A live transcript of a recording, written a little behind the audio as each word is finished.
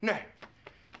Nah,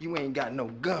 you ain't got no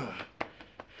gun.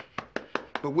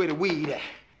 But where the weed at?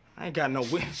 I ain't got no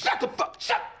weed. Shut the fuck,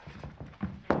 shut!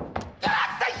 Did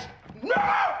I say, no!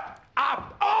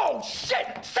 Oh,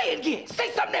 shit! Say it again,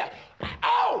 say something else.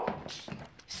 Oh,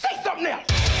 say something else.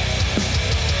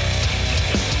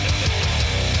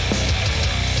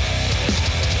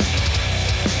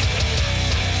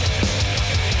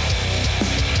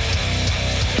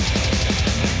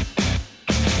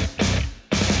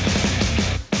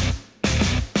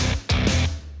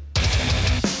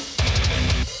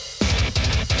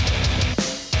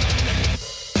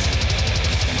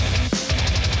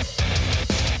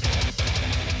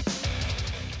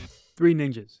 Three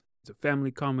Ninjas is a family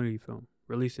comedy film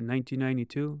released in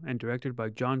 1992 and directed by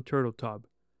Jon Turteltaub.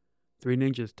 Three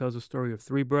Ninjas tells the story of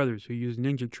three brothers who use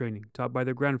ninja training taught by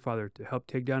their grandfather to help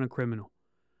take down a criminal.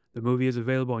 The movie is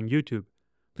available on YouTube.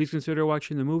 Please consider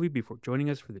watching the movie before joining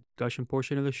us for the discussion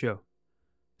portion of the show.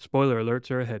 Spoiler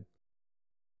alerts are ahead.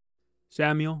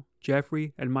 Samuel,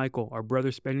 Jeffrey, and Michael are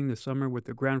brothers spending the summer with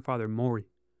their grandfather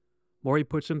Maury. Maury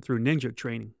puts them through ninja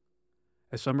training.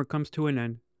 As summer comes to an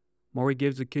end, Maury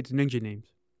gives the kids ninja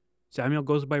names. Samuel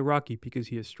goes by Rocky because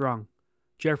he is strong.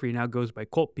 Jeffrey now goes by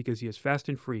Colt because he is fast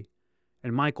and free.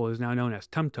 And Michael is now known as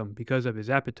Tum Tum because of his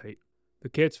appetite. The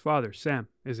kid's father, Sam,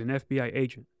 is an FBI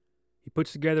agent. He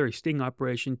puts together a sting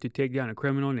operation to take down a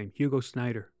criminal named Hugo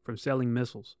Snyder from selling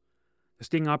missiles. The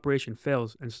sting operation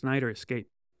fails and Snyder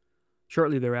escapes.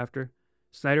 Shortly thereafter,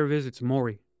 Snyder visits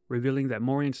Maury, revealing that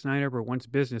Maury and Snyder were once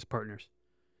business partners.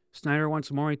 Snyder wants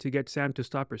Maury to get Sam to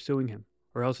stop pursuing him,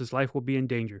 or else his life will be in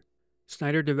danger.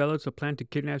 Snyder develops a plan to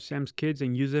kidnap Sam's kids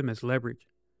and use them as leverage.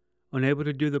 Unable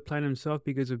to do the plan himself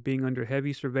because of being under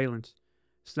heavy surveillance,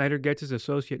 Snyder gets his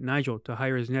associate Nigel to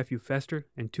hire his nephew Fester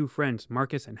and two friends,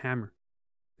 Marcus and Hammer.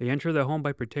 They enter the home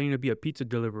by pretending to be a pizza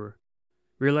deliverer.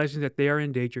 Realizing that they are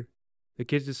in danger, the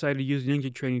kids decide to use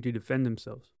ninja training to defend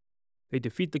themselves. They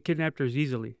defeat the kidnappers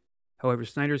easily. However,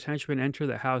 Snyder's henchmen enter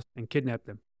the house and kidnap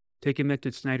them, taking them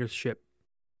to Snyder's ship.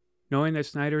 Knowing that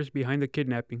Snyder is behind the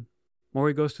kidnapping,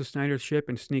 Maury goes to Snyder's ship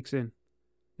and sneaks in.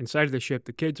 Inside of the ship,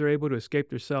 the kids are able to escape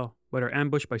their cell, but are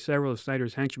ambushed by several of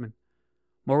Snyder's henchmen.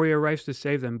 Maury arrives to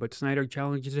save them, but Snyder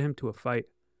challenges him to a fight.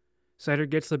 Snyder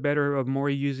gets the better of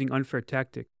Maury using unfair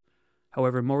tactics.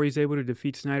 However, Maury is able to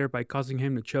defeat Snyder by causing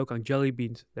him to choke on jelly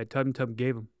beans that Tum Tum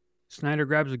gave him. Snyder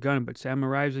grabs a gun, but Sam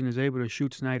arrives and is able to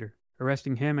shoot Snyder,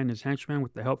 arresting him and his henchmen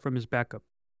with the help from his backup.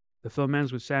 The film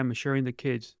ends with Sam assuring the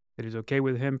kids it is okay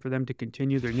with him for them to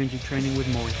continue their ninja training with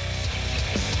Maury.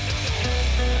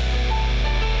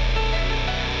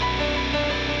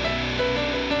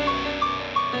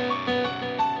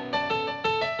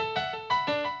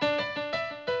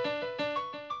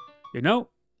 You know,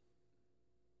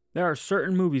 there are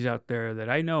certain movies out there that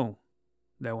I know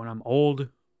that when I'm old,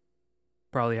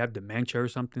 probably have dementia or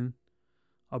something,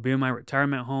 I'll be in my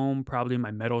retirement home, probably in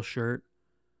my metal shirt,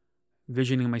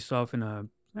 envisioning myself in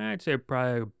I'd say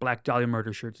probably a Black Dahlia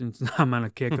Murder shirt since I'm on a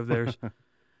kick of theirs.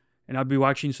 And I'll be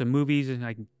watching some movies and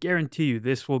I can guarantee you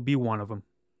this will be one of them.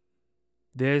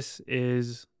 This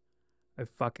is a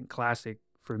fucking classic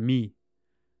for me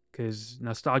because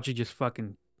nostalgia just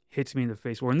fucking hits me in the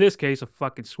face. Or in this case, a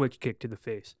fucking switch kick to the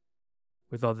face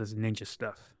with all this ninja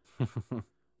stuff.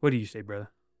 What do you say, brother?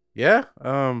 Yeah,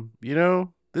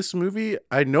 this movie,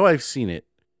 I know I've seen it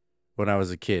when I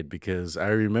was a kid because I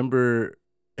remember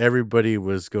everybody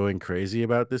was going crazy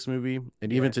about this movie.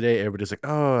 And even today, everybody's like,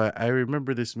 oh, I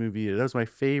remember this movie. That was my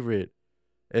favorite.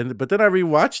 But then I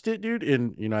rewatched it, dude.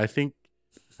 And, I think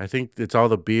it's all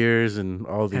the beers and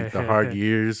all the hard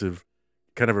years of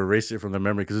kind of erased it from the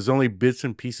memory because there's only bits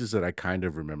and pieces that I kind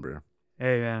of remember.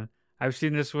 Hey, man. I've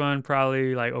seen this one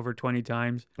probably like over 20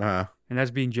 times. And that's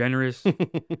being generous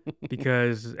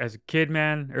because as a kid,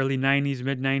 man, early 90s,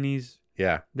 mid 90s.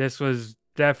 Yeah. This was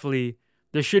definitely,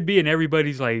 there should be in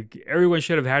everybody's, like, everyone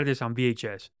should have had this on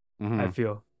VHS, I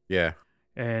feel. Yeah.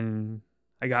 And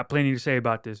I got plenty to say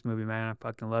about this movie, man. I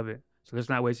fucking love it. So let's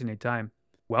not waste any time.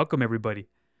 Welcome, everybody,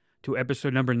 to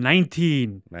episode number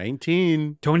 19.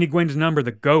 19. Tony Gwynn's number,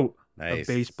 the GOAT. Nice. Of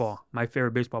baseball. My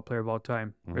favorite baseball player of all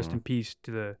time. Rest in peace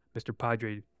to the Mr.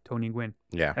 Padre, Tony Gwynn.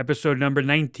 Yeah. Episode number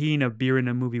 19 of Beer in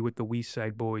a Movie with the West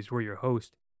Side Boys. We're your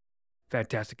host.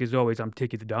 Fantastic as always. I'm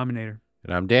Tiki the Dominator.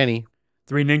 And I'm Danny.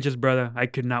 Three Ninjas, brother. I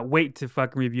could not wait to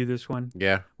fucking review this one.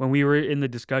 Yeah. When we were in the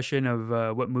discussion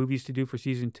of what movies to do for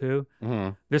season 2,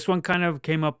 this one kind of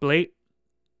came up late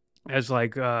as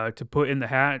like to put in the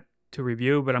hat to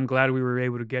review, but I'm glad we were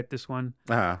able to get this one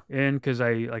in because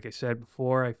like I said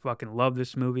before, I fucking love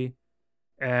this movie.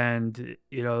 And,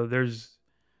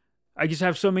 I just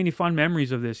have so many fun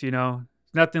memories of this,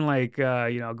 It's nothing like,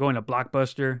 going to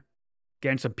Blockbuster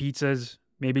getting some pizzas,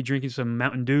 maybe drinking some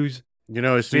Mountain Dews, You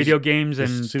know, video games, and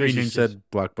as soon Three as you Ninjas. said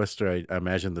Blockbuster, I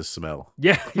imagine the smell.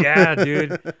 Yeah,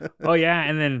 dude. Oh yeah,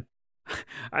 and then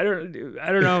I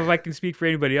don't know if I can speak for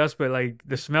anybody else, but like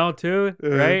the smell too,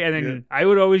 right? And then I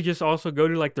would always just also go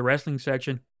to like the wrestling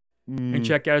section and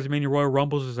check out as many Royal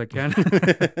Rumbles as I can.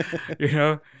 You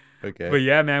know? Okay. But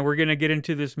yeah, man, we're gonna get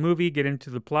into this movie, get into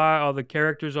the plot, all the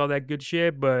characters, all that good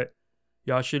shit. But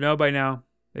y'all should know by now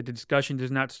that the discussion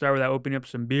does not start without opening up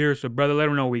some beer. So, brother, let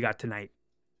them know what we got tonight.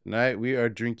 Tonight we are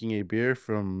drinking a beer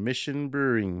from Mission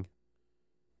Brewing.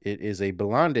 It is a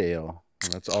blonde ale.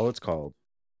 That's all it's called.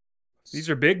 These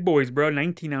are big boys, bro.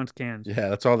 19-ounce cans. Yeah,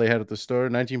 that's all they had at the store.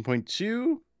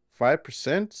 19.2,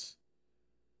 5%.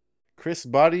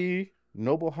 Crisp body,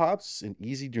 noble hops, and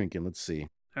easy drinking. Let's see.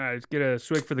 All right, let's get a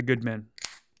swig for the good men.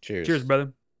 Cheers. Cheers,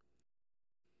 brother.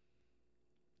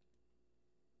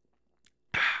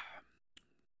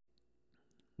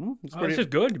 This is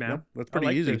good, man. Yeah, that's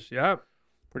pretty easy. This. Yeah.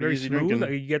 Pretty Very easy smooth.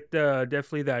 drinking. You get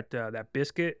definitely that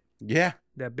biscuit. Yeah.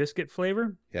 That biscuit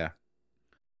flavor. Yeah.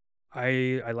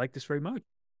 I like this very much.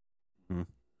 Hmm.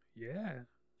 Yeah.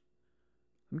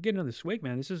 I'm getting another swig,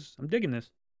 man. I'm digging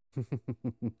this.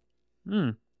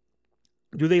 Do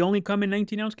they only come in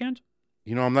 19-ounce cans?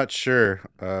 You know, I'm not sure.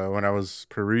 When I was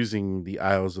perusing the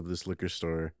aisles of this liquor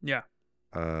store, Yeah.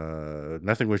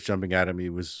 nothing was jumping out at me.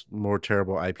 It was more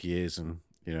terrible IPAs, and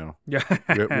Yeah.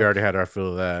 we already had our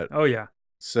fill of that. Oh yeah.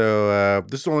 So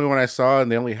this is the only one I saw,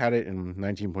 and they only had it in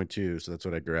 19.2, so that's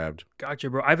what I grabbed. Gotcha,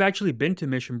 bro. I've actually been to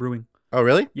Mission Brewing. Oh,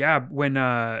 really? Yeah, when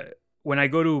I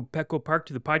go to Petco Park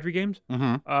to the Padre games,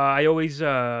 I always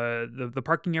the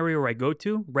parking area where I go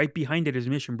to, right behind it is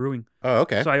Mission Brewing. Oh,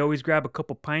 okay. So I always grab a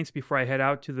couple pints before I head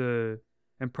out and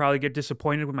probably get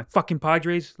disappointed with my fucking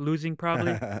Padres losing.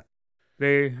 Probably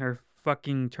they are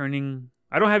fucking turning.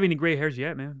 I don't have any gray hairs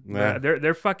yet, man. Yeah.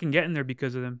 They're fucking getting there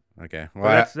because of them. Okay,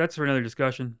 well, that's for another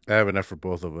discussion. I have enough for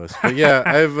both of us. But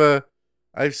yeah,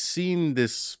 I've seen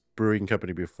this brewing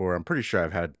company before. I'm pretty sure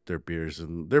I've had their beers,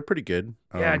 and they're pretty good.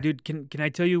 Yeah, dude. Can I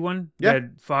tell you one? Yeah.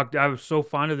 I was so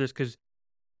fond of this because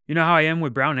you know how I am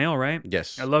with brown ale, right?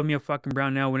 Yes. I love me a fucking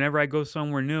brown ale. Whenever I go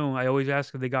somewhere new, I always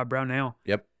ask if they got brown ale.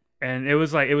 Yep. And it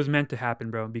was meant to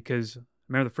happen, bro. Because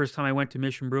remember the first time I went to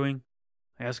Mission Brewing,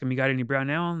 I asked them, "You got any brown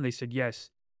ale?" And they said yes.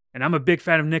 And I'm a big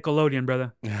fan of Nickelodeon,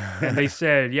 brother. And they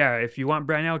said, "Yeah, if you want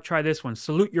brown ale, try this one.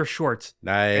 Salute Your Shorts."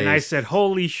 Nice. And I said,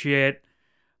 "Holy shit!"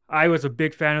 I was a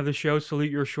big fan of the show,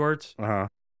 Salute Your Shorts. I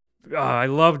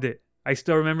loved it. I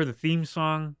still remember the theme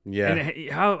song. Yeah. And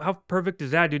how perfect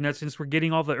is that, dude? Now, since we're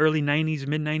getting all the early 90s,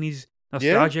 mid-90s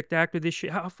nostalgic after this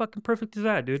shit, how fucking perfect is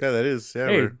that, dude? Yeah, that is. Yeah.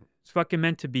 Hey, it's fucking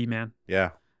meant to be, man.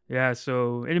 Yeah. Yeah,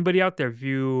 so anybody out there, if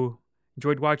you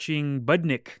enjoyed watching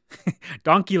Budnick,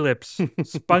 Donkey Lips,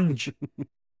 Sponge,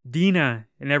 Dina,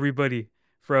 and everybody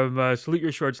from Salute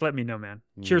Your Shorts, let me know, man.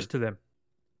 Cheers to them.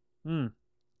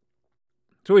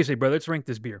 So what do you say, brother? Let's rank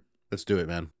this beer. Let's do it,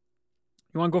 man.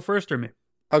 You want to go first or me?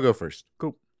 I'll go first.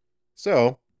 Cool.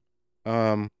 So,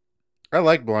 I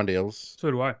like blonde ales. So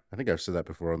do I. I think I've said that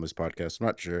before on this podcast. I'm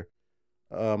not sure.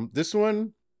 This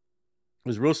one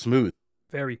was real smooth.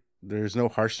 Very. There's no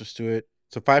harshness to it.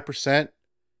 It's a 5%.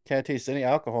 Can't taste any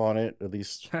alcohol on it. At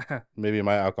least maybe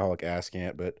my alcoholic ass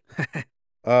can't. But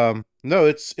no,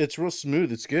 it's real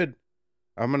smooth. It's good.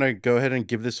 I'm gonna go ahead and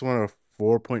give this one a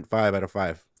 4.5 out of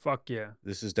 5. Fuck yeah.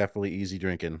 This is definitely easy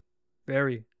drinking.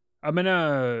 Very. I'm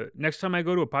gonna next time I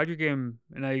go to a Padre game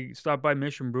and I stop by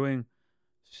Mission Brewing,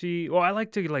 I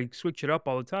like to switch it up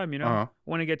all the time, you know? I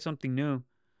want to get something new.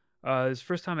 This is the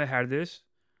first time I had this.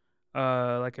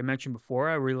 Like I mentioned before,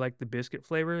 I really like the biscuit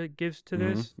flavor it gives to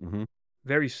this.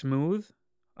 Very smooth.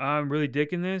 I'm really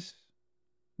digging this.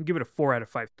 I'll give it a 4 out of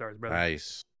 5 stars, brother.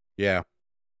 Nice. Yeah.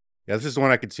 Yeah, this is the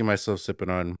one I could see myself sipping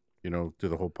on, through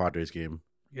the whole Padres game.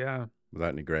 Yeah. Without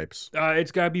any gripes.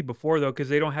 It's got to be before, though, because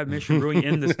they don't have Mission Brewing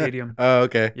in the stadium. Oh,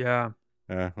 okay. Yeah.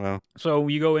 Well. So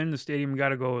when you go in the stadium, you got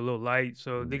to go a little light.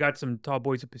 So they got some tall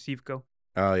boys at Pacifico.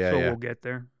 Oh, yeah, So yeah. we'll get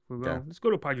there. Let's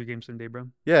go to a Padre game someday, bro.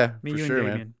 Yeah, Me, for you, sure, and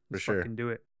man. Damien. For Let's sure. fucking do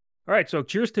it. All right, so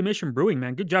cheers to Mission Brewing,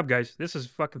 man. Good job, guys. This is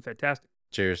fucking fantastic.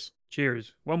 Cheers.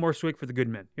 Cheers. One more swig for the good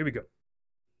men. Here we go.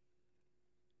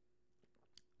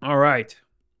 All right.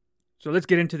 So let's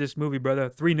get into this movie, brother.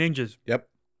 Three Ninjas. Yep.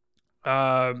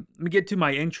 Let me get to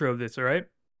my intro of this, all right?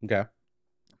 Okay.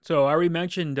 So I already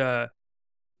mentioned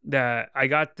that I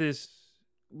got this,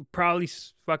 probably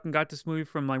fucking got this movie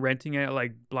from renting it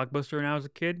at Blockbuster when I was a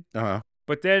kid.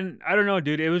 But then, I don't know,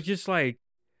 dude. It was just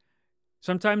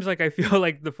sometimes I feel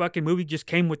like the fucking movie just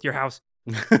came with your house.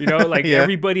 You know, Yeah.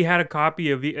 everybody had a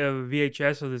copy of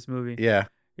VHS of this movie. Yeah.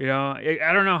 You know,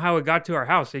 I don't know how it got to our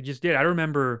house. It just did. I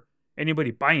remember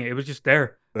anybody buying it. It was just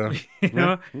there, you Yeah,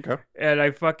 know. okay. And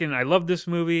I love this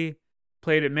movie.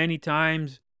 Played it many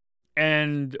times.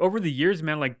 And over the years,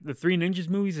 man, like the Three Ninjas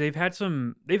movies, they've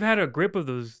had a grip of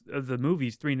the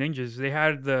movies. Three Ninjas. They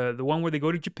had the one where they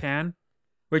go to Japan,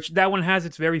 which that one has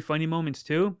its very funny moments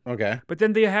too. Okay. But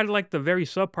then they had like the very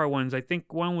subpar ones. I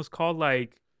think one was called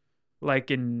like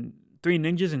in Three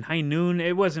Ninjas in High Noon.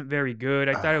 It wasn't very good.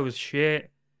 I thought it was shit.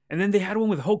 And then they had one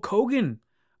with Hulk Hogan.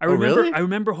 Really? I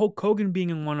remember Hulk Hogan being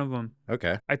in one of them.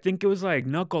 Okay. I think it was like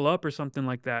Knuckle Up or something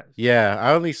like that. Yeah,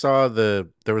 I only saw there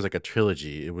was like a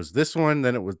trilogy. It was this one,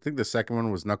 then I think the second one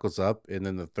was Knuckles Up, and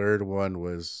then the third one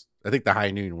was, I think, the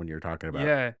High Noon one you're talking about.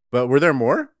 Yeah. But were there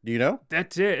more? Do you know?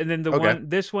 That's it. And then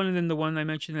this one, and then the one I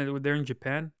mentioned that they're in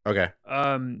Japan. Okay.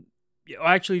 Yeah,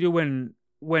 I actually do when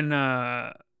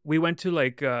we went to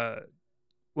like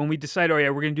when we decided, oh yeah,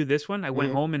 we're gonna do this one. I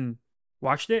went home and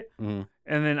watched it, and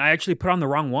then I actually put on the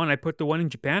wrong one. I put the one in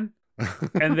Japan,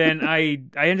 and then I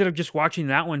ended up just watching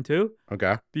that one too.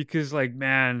 Okay. Because like,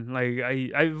 man, like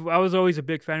I was always a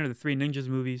big fan of the Three Ninjas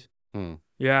movies.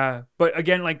 Yeah, but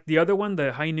again, like the other one,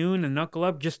 the High Noon and Knuckle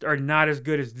Up, just are not as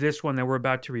good as this one that we're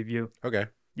about to review. Okay.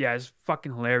 Yeah, it's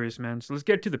fucking hilarious, man. So let's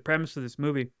get to the premise of this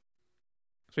movie.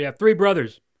 So you have three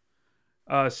brothers,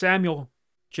 Samuel,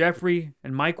 Jeffrey,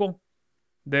 and Michael.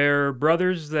 They're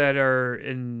brothers that are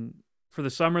for the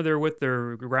summer. They're with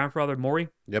their grandfather Mori.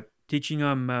 Yep. Teaching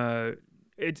them.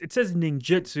 It says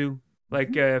ninjutsu.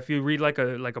 Like if you read like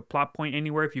a plot point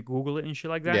anywhere, if you Google it and shit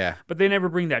like that. Yeah. But they never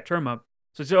bring that term up.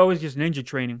 So it's always just ninja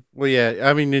training. Well, yeah.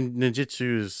 I mean,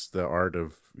 ninjutsu is the art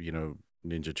of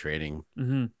ninja training.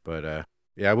 Mm-hmm. But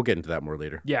yeah, we'll get into that more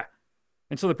later. Yeah.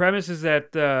 And so the premise is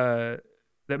that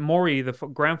that Mori, the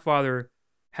grandfather,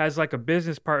 has like a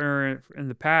business partner in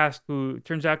the past who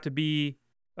turns out to be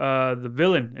the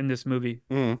villain in this movie.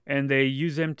 And they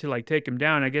use him to like take him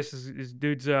down. I guess this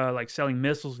dude's like selling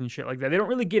missiles and shit like that. They don't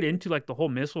really get into like the whole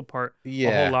missile part a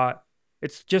whole lot.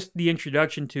 It's just the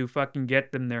introduction to fucking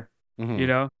get them there, you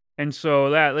know? And so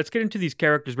let's get into these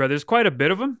characters, bro. There's quite a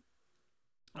bit of them.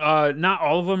 Not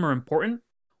all of them are important.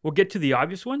 We'll get to the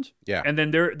obvious ones. Yeah. And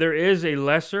then there is a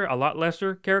lot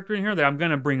lesser character in here that I'm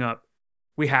going to bring up.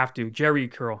 We have to. Jerry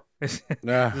Curl. This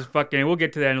fucking. We'll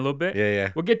get to that in a little bit. Yeah,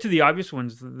 yeah. We'll get to the obvious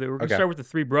ones. We're gonna start with the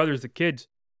three brothers, the kids.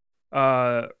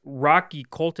 Rocky,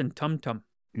 Colt, and Tum Tum.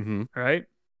 All right.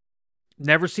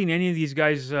 Never seen any of these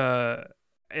guys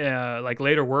like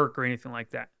later work or anything like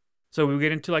that. So we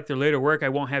get into like their later work. I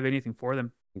won't have anything for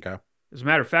them. Okay. As a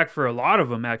matter of fact, for a lot of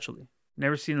them, actually,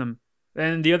 never seen them.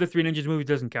 And the other Three Ninjas movies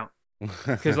doesn't count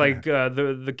because like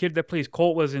the kid that plays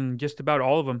Colt was in just about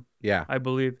all of them. Yeah, I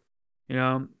believe. You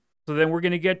know. So then we're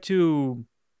gonna get to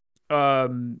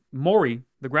Mori,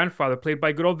 the grandfather, played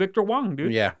by good old Victor Wong,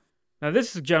 dude. Yeah. Now this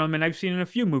is a gentleman I've seen in a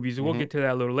few movies, and we'll get to that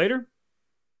a little later.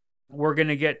 We're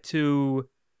gonna get to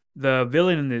the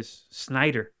villain in this,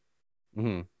 Snyder.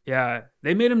 Yeah,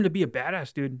 they made him to be a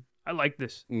badass, dude. I like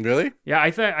this. Really? Yeah,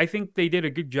 I think they did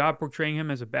a good job portraying him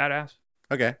as a badass.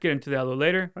 Okay. Get into that a little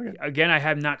later. Okay. Again, I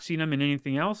have not seen him in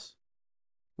anything else.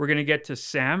 We're gonna get to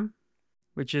Sam,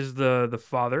 which is the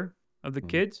father of the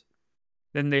kids.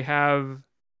 Then they have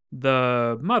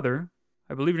the mother.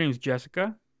 I believe her name is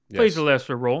Jessica. Yes. Plays a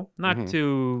lesser role. Not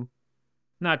too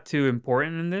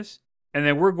important in this. And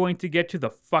then we're going to get to the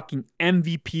fucking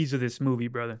MVPs of this movie,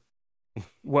 brother.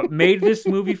 What made this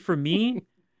movie for me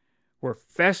were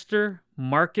Fester,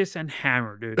 Marcus, and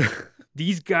Hammer, dude.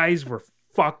 These guys were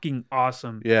fucking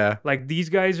awesome. Yeah. Like, these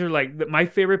guys are like, my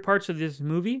favorite parts of this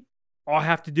movie all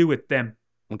have to do with them.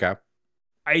 Okay.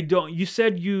 You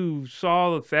said you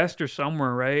saw the Fester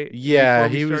somewhere, right? Yeah,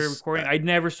 he started recording. I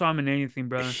never saw him in anything,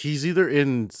 brother. He's either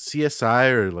in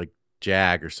CSI or like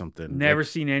JAG or something. Never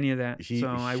seen any of that.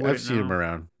 I've seen him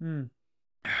around.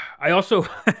 I also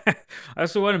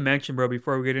want to mention, bro,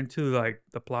 before we get into like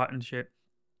the plot and shit,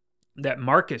 that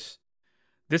Marcus,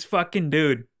 this fucking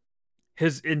dude,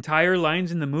 his entire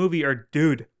lines in the movie are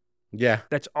dude. Yeah.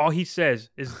 That's all he says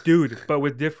is dude, but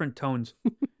with different tones.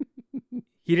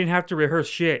 He didn't have to rehearse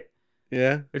shit.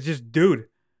 Yeah. It's just, dude,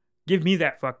 give me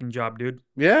that fucking job, dude.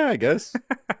 Yeah, I guess.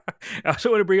 I also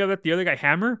want to bring up that the other guy,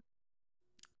 Hammer.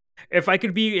 If I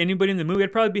could be anybody in the movie,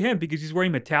 I'd probably be him because he's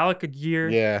wearing Metallica gear.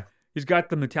 Yeah. He's got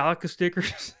the Metallica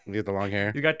stickers. You got the long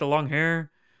hair. He's got the long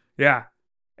hair. Yeah.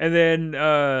 And then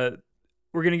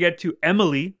we're going to get to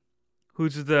Emily,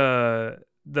 who's the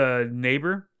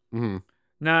neighbor.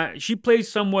 Now, she plays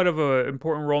somewhat of an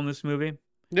important role in this movie.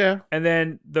 Yeah. And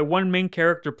then the one main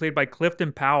character played by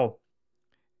Clifton Powell.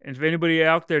 And if anybody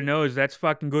out there knows, that's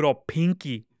fucking good old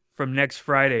Pinky from Next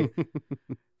Friday.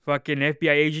 Fucking FBI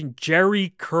agent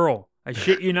Jerry Curl. I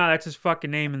shit you not, that's his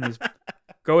fucking name in this.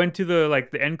 Go into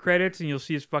the end credits and you'll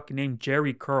see his fucking name,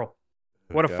 Jerry Curl.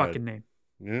 What a fucking name.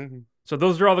 Yeah. So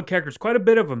those are all the characters. Quite a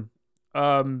bit of them.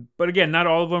 But again, not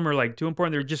all of them are like too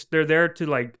important. They're there to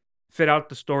like fit out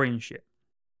the story and shit.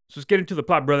 So let's get into the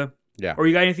plot, brother. Yeah. Or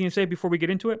you got anything to say before we get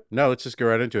into it? No, let's just go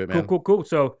right into it, man. Cool.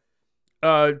 So,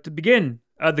 to begin,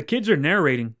 the kids are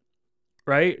narrating,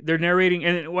 right? They're narrating,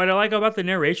 and what I like about the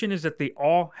narration is that they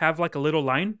all have like a little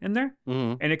line in there,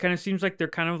 Mm-hmm. and it kind of seems like they're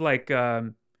kind of like,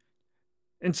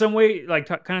 in some way, like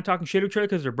kind of talking shit to each other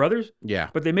because they're brothers. Yeah.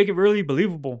 But they make it really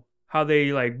believable how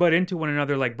they like butt into one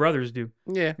another like brothers do.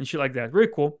 Yeah. And shit like that. Very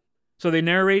cool. So they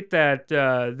narrate that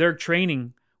they're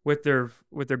training with their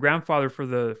grandfather for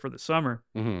the summer,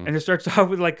 Mm-hmm. and it starts off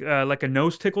with like a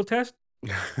nose tickle test,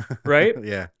 right?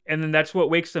 Yeah. And then that's what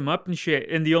wakes them up and shit.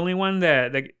 And the only one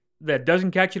that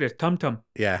doesn't catch it is Tum Tum,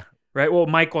 Yeah. right? Well,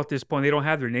 Michael at this point, they don't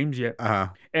have their names yet. Uh-huh.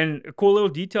 And a cool little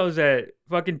detail is that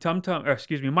fucking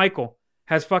Michael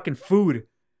has fucking food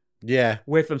Yeah.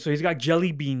 with him, so he's got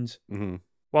jelly beans Mm-hmm.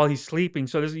 while he's sleeping.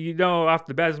 So this, off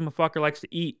the bat, this motherfucker likes to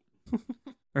eat.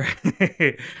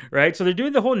 Right? So they're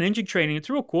doing the whole ninja training. It's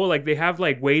real cool. Like they have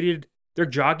like they're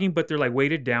jogging, but they're like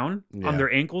weighted down on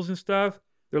their ankles and stuff.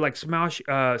 They're like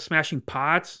smashing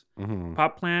pots, Mm-hmm.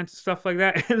 pot plants, stuff like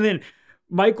that. And then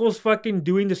Michael's fucking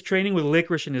doing this training with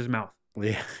licorice in his mouth.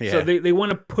 Yeah. Yeah. So they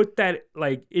want to put that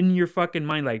like in your fucking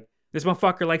mind, like this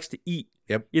motherfucker likes to eat.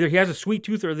 Yep. Either he has a sweet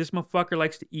tooth or this motherfucker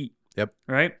likes to eat. Yep.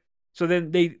 Right? So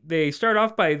then they start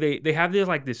off by they have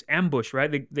this ambush,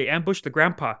 right? They ambush the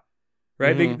grandpa,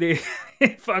 right? Mhm. They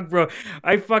fuck, bro.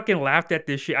 I fucking laughed at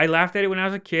this shit. I laughed at it when I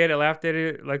was a kid. I laughed at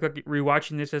it like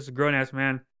rewatching this as a grown ass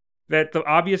man. That the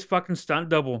obvious fucking stunt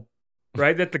double,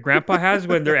 right? That the grandpa has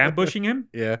when they're ambushing him.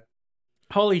 Yeah.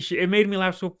 Holy shit! It made me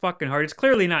laugh so fucking hard. It's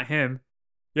clearly not him.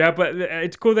 Yeah, but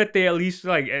it's cool that they at least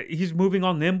like he's moving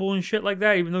all nimble and shit like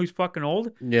that, even though he's fucking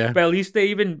old. Yeah. But at least they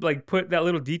even like put that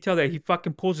little detail that he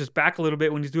fucking pulls his back a little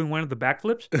bit when he's doing one of the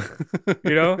backflips.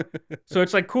 So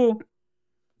it's like cool.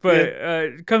 But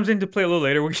it comes into play a little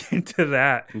later. We'll get into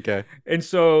that. Okay. And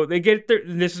so they get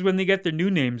this is when they get their new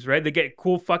names, right? They get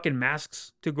cool fucking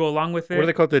masks to go along with it. What do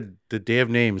they call it? The Day of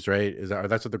Names, right?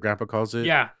 That's what the grandpa calls it?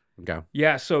 Yeah. Okay.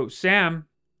 Yeah. So Sam,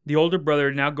 the older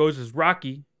brother, now goes as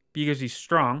Rocky because he's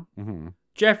strong. Mm-hmm.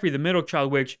 Jeffrey, the middle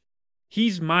child, which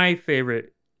he's my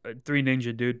favorite Three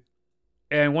Ninja dude.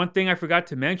 And one thing I forgot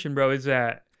to mention, bro, is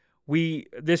that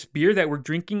this beer that we're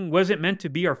drinking wasn't meant to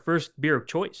be our first beer of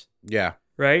choice. Yeah.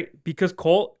 Right? Because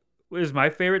Colt is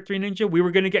my favorite Three Ninja. We were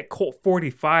going to get Colt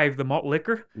 45, the malt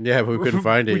liquor. Yeah, but we couldn't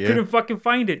find it. We couldn't fucking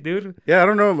find it, dude. Yeah, I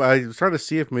don't know. I was trying to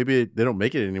see if maybe they don't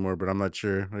make it anymore, but I'm not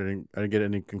sure. I didn't get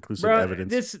any conclusive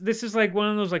evidence. This is like one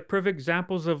of those like perfect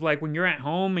examples of like when you're at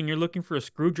home and you're looking for a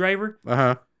screwdriver.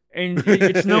 Uh-huh. And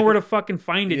it's nowhere to fucking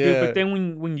find it, dude. Yeah. But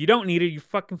then when you don't need it, you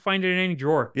fucking find it in any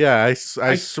drawer. Yeah, I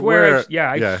swear.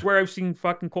 I swear I've seen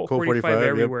fucking Colt 45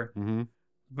 everywhere. Yep. Mm-hmm.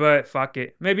 But fuck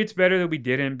it. Maybe it's better that we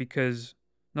didn't because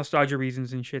nostalgia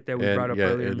reasons and shit that we brought up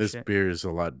earlier. And this shit. beer is a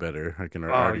lot better. I can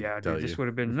already tell you. This would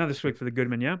have been another swig for the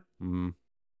Goodman, yeah?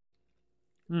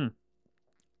 Mm-hmm.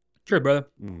 Sure, brother.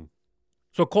 Mm.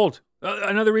 So Colt,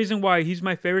 another reason why he's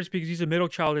my favorite is because he's a middle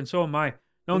child and so am I.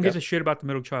 No one gives a shit about the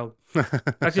middle child.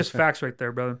 That's just facts right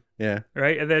there, brother. Yeah.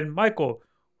 Right? And then Michael,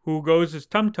 who goes as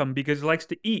Tum Tum because he likes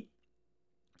to eat.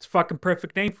 It's a fucking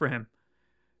perfect name for him.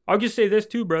 I'll just say this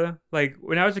too, brother. Like,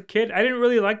 when I was a kid, I didn't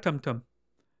really like Tum Tum.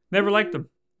 Never liked him.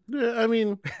 Yeah, I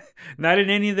mean, not in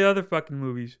any of the other fucking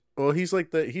movies. Well, he's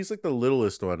like the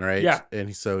littlest one, right? Yeah. And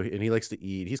he likes to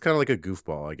eat. He's kind of like a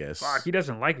goofball, I guess. Fuck, he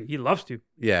doesn't like it. He loves to.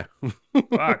 Yeah.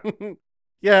 Fuck.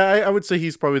 Yeah, I would say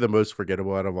he's probably the most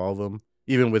forgettable out of all of them,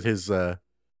 even with his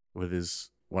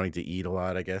wanting to eat a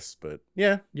lot, I guess. But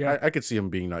yeah, I could see him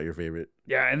being not your favorite.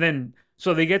 Yeah, and then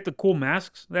so they get the cool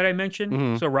masks that I mentioned.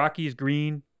 Mm-hmm. So Rocky's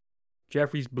green,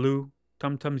 Jeffrey's blue,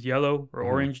 Tum Tum's yellow or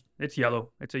orange. It's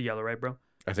yellow. It's a yellow, right, bro?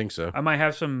 I think so. I might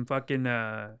have some fucking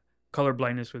color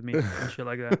blindness with me and shit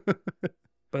like that. But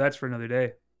that's for another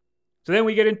day. So then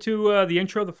we get into the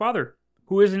intro of the father,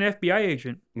 who is an FBI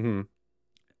agent. Mm-hmm.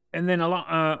 And then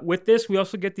along with this, we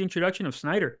also get the introduction of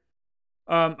Snyder.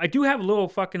 I do have a little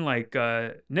fucking like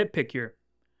nitpick here.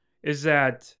 Is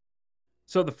that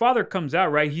so the father comes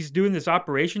out, right? He's doing this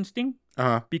operation sting.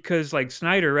 Uh-huh. Because like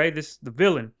Snyder, right? The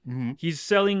villain. Mm-hmm. He's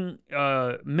selling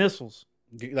missiles.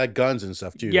 Like guns and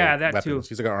stuff too. Yeah, like that weapons. too.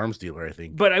 He's like an arms dealer, I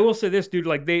think. But I will say this, dude.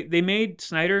 Like they made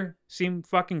Snyder seem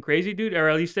fucking crazy, dude. Or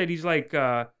at least that he's like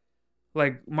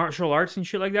martial arts and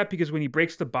shit like that. Because when he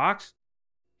breaks the box,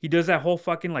 he does that whole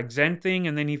fucking like Zen thing,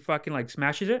 and then he fucking like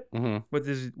smashes it with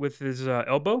his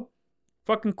elbow.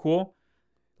 Fucking cool.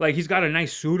 Like he's got a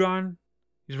nice suit on.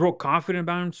 He's real confident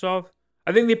about himself.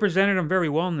 I think they presented him very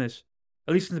well in this,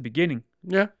 at least in the beginning.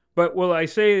 Yeah. But will I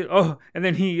say, and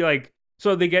then he like,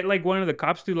 so they get like one of the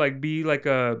cops to like be like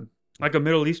a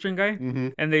Middle Eastern guy,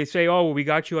 and they say, oh, well, we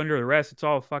got you under arrest. It's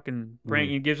all fucking prank.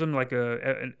 He gives them like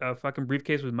a fucking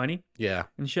briefcase with money. Yeah.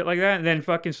 And shit like that. And then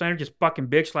fucking Snyder just fucking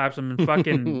bitch slaps him and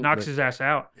fucking knocks his ass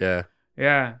out. Yeah.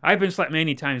 Yeah. I've been slapped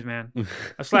many times, man.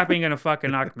 A slap ain't gonna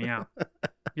fucking knock me out.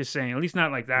 Just saying. At least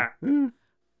not like that.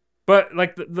 But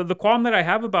like the qualm that I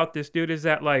have about this dude is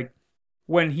that like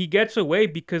when he gets away,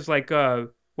 because like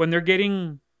when they're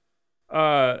getting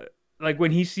like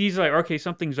when he sees like, okay,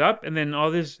 something's up, and then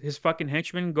all his fucking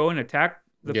henchmen go and attack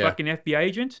the fucking FBI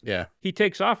agents. Yeah. He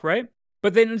takes off, right?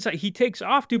 But then it's like he takes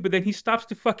off, dude, but then he stops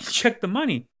to fucking check the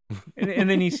money. And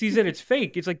then he sees that it's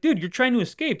fake. It's like, dude, you're trying to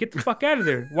escape. Get the fuck out of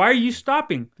there. Why are you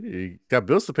stopping? You got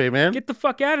bills to pay, man. Get the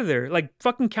fuck out of there. Like,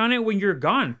 fucking count it when you're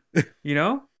gone. You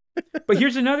know? But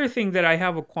here's another thing that I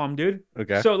have a qualm, dude.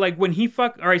 Okay. So, like, when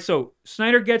all right, so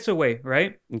Snyder gets away,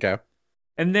 right? Okay.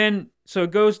 And then, so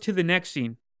it goes to the next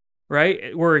scene,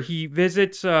 right? Where he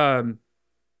visits, or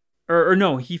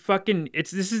no, he fucking,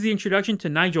 this is the introduction to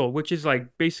Nigel, which is like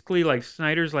basically like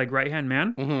Snyder's like right-hand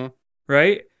man,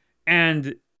 right?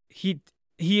 And he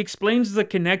explains the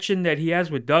connection that he has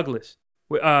with Douglas,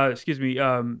 Sam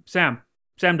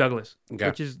Douglas,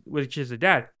 which is the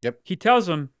dad. Yep. He tells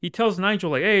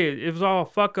Nigel like, hey, it was all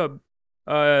fuck up.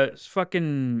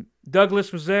 Fucking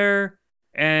Douglas was there,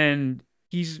 and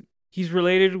he's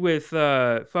related with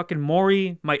fucking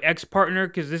Maury, my ex-partner,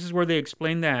 because this is where they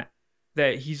explain that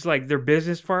he's like their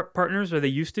business partners, or they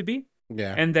used to be.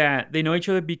 Yeah. And that they know each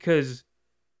other because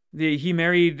he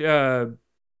married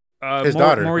his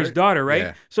daughter, Maury's daughter, right?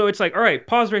 Yeah. So it's like, all right,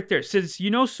 pause right there. Since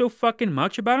you know so fucking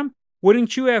much about him,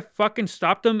 wouldn't you have fucking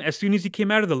stopped him as soon as he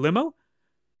came out of the limo?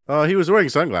 He was wearing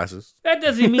sunglasses. That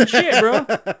doesn't mean shit, bro.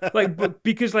 Like,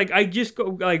 because like I just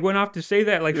went off to say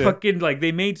that fucking like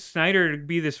they made Snyder to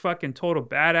be this fucking total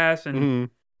badass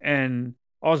and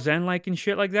all zen like and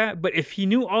shit like that. But if he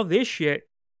knew all this shit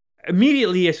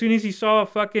immediately, as soon as he saw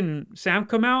fucking Sam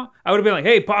come out, I would have been like,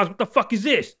 hey, pause, what the fuck is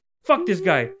this? Fuck this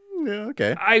guy. Yeah,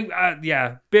 okay.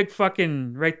 Yeah, big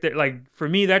fucking right there. Like for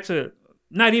me, that's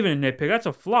not even a nitpick. That's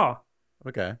a flaw.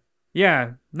 Okay.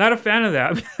 Yeah, not a fan of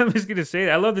that. I'm just gonna say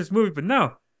that. I love this movie, but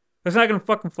no, that's not gonna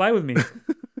fucking fly with me.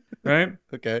 Right?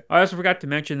 Okay. I also forgot to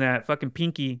mention that fucking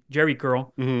Pinky Jerry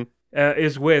Curl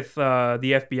is with the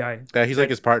FBI. Yeah, he's like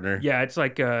his partner. Yeah, it's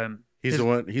like he's the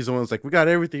one that's like, we got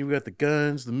everything. We got the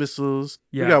guns, the missiles.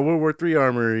 Yeah. We got World War III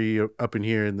armory up in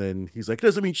here, and then he's like,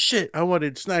 doesn't mean shit. I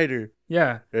wanted Snyder.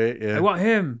 Yeah. Right? Yeah. I want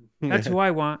him. That's who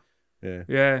I want. Yeah.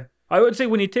 Yeah. I would say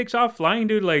when he takes off flying,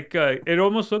 dude, like it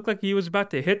almost looked like he was about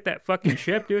to hit that fucking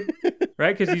ship, dude.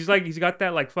 Right? Because he's got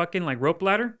that like fucking like rope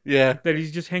ladder. Yeah. That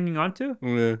he's just hanging on to.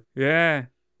 Yeah. Yeah.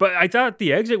 But I thought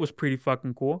the exit was pretty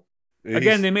fucking cool.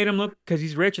 Again, they made him look, because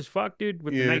he's rich as fuck, dude,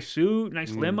 with the nice suit,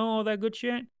 nice limo, all that good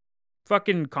shit.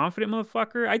 Fucking confident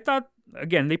motherfucker. I thought,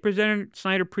 again, they presented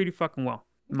Snyder pretty fucking well,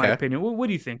 in my opinion. What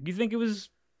do you think? Do you think it was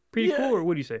pretty cool, or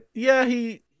what do you say? Yeah,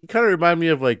 he kind of reminded me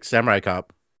of like Samurai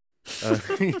Cop.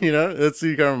 You know, that's who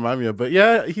he kind of remind me of. But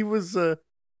yeah, he was.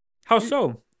 How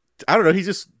so? I don't know. He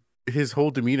just, his whole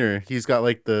demeanor. He's got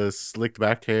like the slicked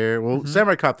back hair. Well,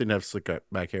 Samurai Cop didn't have slicked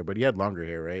back hair, but he had longer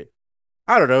hair, right?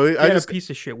 I don't know. He had a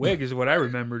piece of shit wig, is what I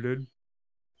remember, dude.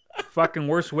 Fucking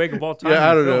worst wig of all time. Yeah,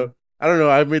 I don't know.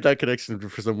 I made that connection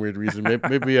for some weird reason.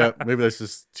 Maybe that's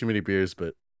just too many beers.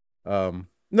 But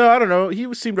no, I don't know.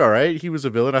 He seemed all right. He was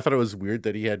a villain. I thought it was weird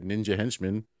that he had ninja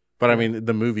henchmen. But I mean,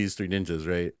 the movie's Three Ninjas,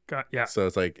 right? Yeah. So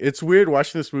it's like, it's weird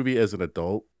watching this movie as an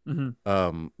adult.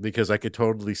 Because I could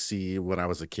totally see when I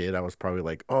was a kid, I was probably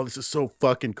like, oh, this is so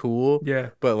fucking cool. Yeah.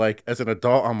 But like as an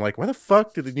adult, I'm like, why the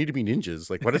fuck do they need to be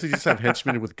ninjas? Like, why does he just have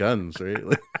henchmen with guns, right?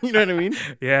 Like, you know what I mean?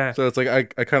 Yeah. So it's like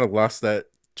I kind of lost that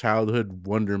childhood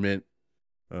wonderment.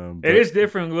 It is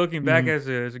different looking back as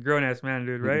a grown ass man,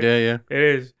 dude, right? Yeah, yeah. It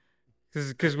is.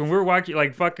 Because when we're watching,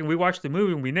 like fucking, we watch the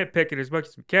movie and we nitpick it as much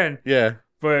as we can. Yeah.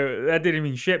 But that didn't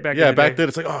mean shit back then. Yeah, back then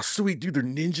it's like, oh, sweet, dude, they're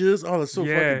ninjas. Oh, that's so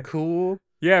fucking cool.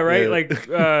 Yeah, right?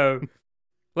 Yeah.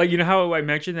 Like, you know how I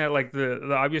mentioned that, like, the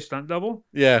obvious stunt double?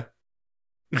 Yeah.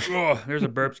 Oh, there's a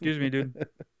burp. Excuse me, dude.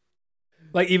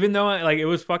 Like, even though, like, it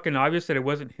was fucking obvious that it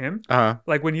wasn't him,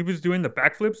 like, when he was doing the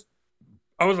backflips,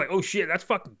 I was like, oh, shit, that's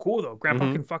fucking cool, though.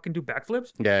 Grandpa can fucking do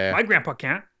backflips? Yeah. My grandpa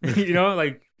can't. You know,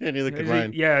 like... Yeah, neither can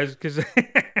mine. Yeah, it's because...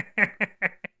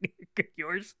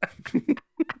 Yours?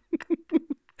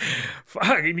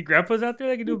 Fuck, any grandpas out there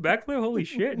that can do a backflip? Holy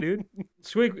shit, dude.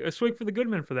 Swig for the good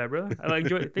men for that, brother. I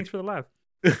enjoy it. Thanks for the laugh.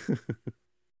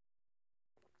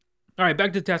 All right,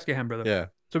 back to the task at hand, brother. Yeah.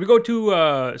 So we go to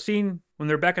a scene when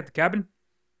they're back at the cabin,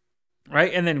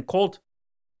 right? And then Colt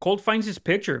Colt finds this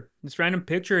picture, this random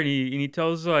picture, and he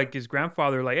tells like his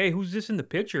grandfather, like, "Hey, who's this in the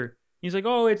picture?" He's like,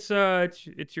 "Oh, it's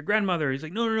your grandmother." He's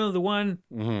like, "No, the one.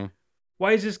 Mm-hmm.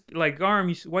 Why is this like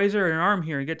arm? Why is there an arm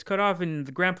here?" He gets cut off, and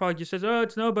the grandfather just says, "Oh,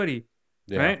 it's nobody."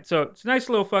 Yeah. Right? So it's a nice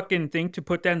little fucking thing to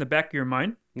put that in the back of your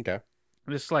mind. Okay.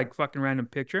 Just like fucking random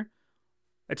picture.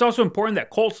 It's also important that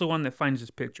Colt's the one that finds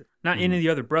this picture, not any of the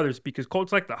other brothers, because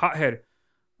Colt's like the hothead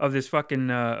of this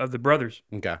fucking of the brothers.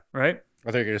 Okay. Right? I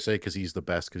thought you were gonna say because he's the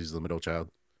best because he's the middle child.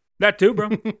 That too, bro.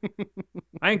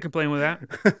 I ain't complaining with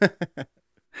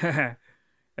that.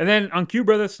 And then on cue,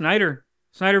 brother, Snyder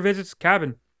visits the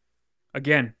cabin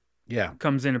again. Yeah.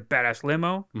 Comes in a badass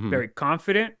limo, very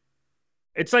confident.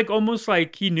 It's like almost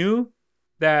like he knew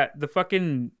that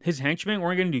his henchmen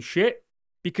weren't gonna do shit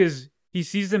because he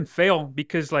sees them fail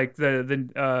because like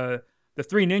the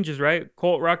three ninjas, right?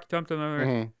 Colt, Rocky, Tum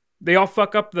Tum, they all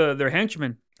fuck up their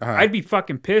henchmen. Uh-huh. I'd be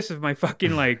fucking pissed if my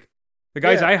fucking like the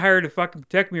guys I hired to fucking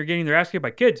protect me are getting their ass kicked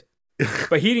by kids.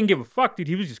 But he didn't give a fuck, dude.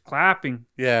 He was just clapping.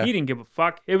 Yeah. He didn't give a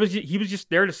fuck. He was just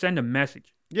there to send a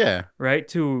message. Yeah. Right?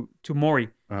 To Maury.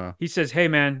 Uh-huh. He says, "Hey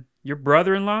man, your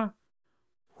brother-in-law,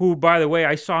 who by the way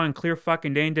I saw in clear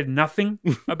fucking day and did nothing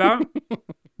about,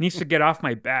 needs to get off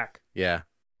my back. Yeah.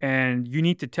 And you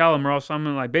need to tell him or else I'm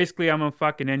gonna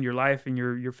fucking end your life and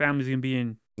your family's gonna be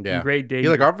in great danger." He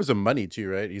like offers him money too,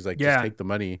 right? He's like, just take the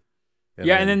money.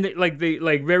 And then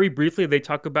they very briefly they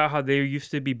talk about how they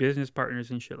used to be business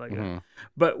partners and shit like that.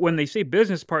 But when they say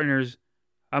business partners,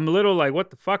 I'm a little like,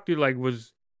 what the fuck, dude? Like, what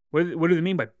do they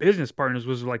mean by business partners?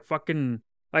 Was like fucking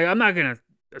like I'm not gonna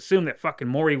assume that fucking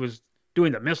Maury was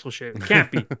doing the missile shit. It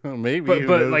can't be. Maybe.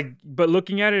 But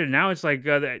looking at it now, it's like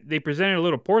they present it a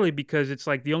little poorly because it's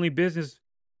like the only business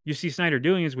you see Snyder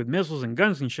doing is with missiles and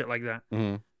guns and shit like that.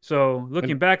 So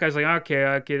looking back, I was like,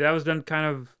 okay, that was done kind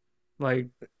of like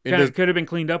could have been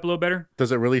cleaned up a little better.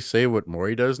 Does it really say what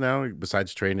Maury does now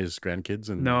besides train his grandkids?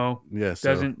 And no,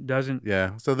 doesn't.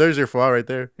 Yeah, so there's your flaw right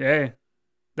there. Yeah,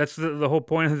 that's the whole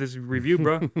point of this review,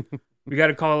 bro. We got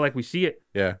to call it like we see it.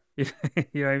 Yeah, you know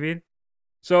what I mean.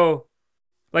 So,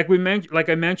 like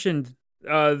I mentioned,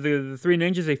 the three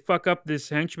ninjas, they fuck up this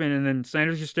henchman, and then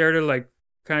Snyder's just there to like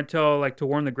kind of tell like to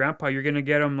warn the grandpa, you're gonna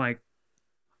get him like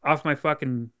off my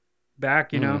fucking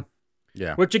back, you know.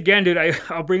 Yeah. Which again, dude,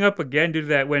 I'll bring up again, dude,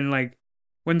 that when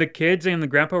the kids and the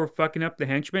grandpa were fucking up the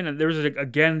henchman, and there was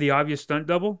again the obvious stunt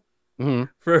double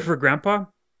for grandpa.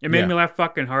 It made me laugh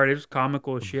fucking hard. It was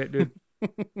comical as shit, dude.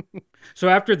 So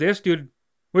after this, dude,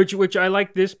 which I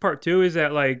like this part too, is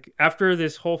that like after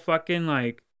this whole fucking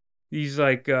like these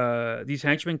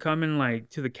henchmen coming like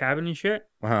to the cabin and shit,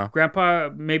 grandpa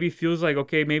maybe feels like,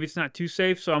 okay, maybe it's not too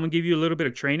safe, so I'm gonna give you a little bit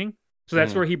of training. So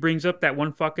that's where he brings up that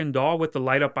one fucking doll with the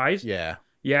light up eyes. Yeah.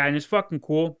 Yeah, and it's fucking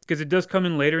cool because it does come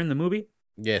in later in the movie.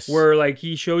 Yes. Where like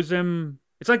he shows them,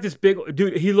 it's like this big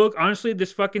dude. Honestly,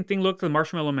 this fucking thing looked like the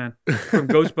Marshmallow Man from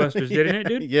Ghostbusters, didn't it,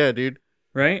 dude? Yeah, dude.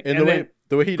 Right? And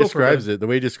the way he describes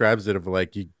it of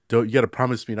like you got to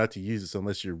promise me not to use this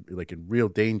unless you're like in real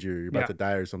danger, you're about to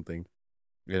die or something.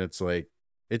 And it's like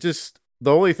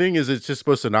the only thing is it's just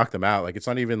supposed to knock them out. Like it's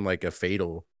not even like a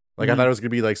fatal. Like I thought it was gonna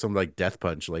be like some like death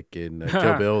punch, like in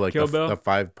Kill Bill, like the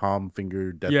 5 palm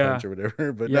finger death punch or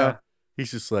whatever. But no, he's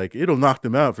just like it'll knock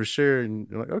them out for sure. And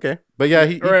you're like, okay, but yeah,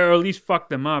 or at least fuck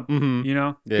them up, you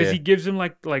know, because he gives them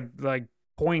like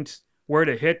points where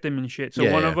to hit them and shit.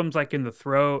 So one of them's like in the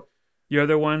throat, the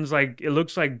other one's like it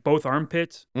looks like both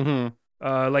armpits,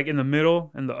 like in the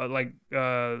middle and the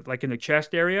like in the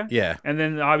chest area, and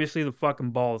then obviously the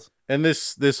fucking balls. And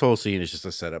this whole scene is just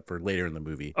a setup for later in the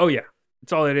movie. Oh yeah.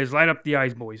 That's all it is. Light up the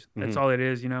eyes, boys. That's all it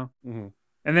is, you know?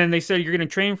 And then they said, you're going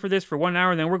to train for this for 1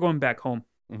 hour, and then we're going back home.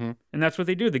 And that's what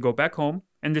they do. They go back home,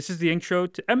 and this is the intro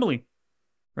to Emily,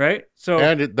 right? So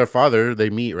and their father, they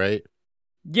meet, right?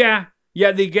 Yeah.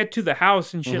 Yeah, they get to the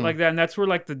house and shit like that, and that's where,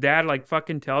 like, the dad, like,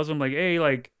 fucking tells him, like, hey,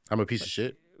 like... I'm a piece of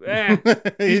shit.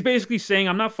 He's basically saying,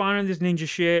 I'm not fond of this ninja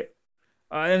shit.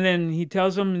 And then he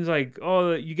tells him, he's like,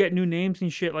 oh, you get new names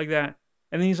and shit like that.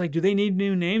 And then he's like, do they need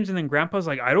new names? And then Grandpa's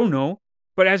like, I don't know.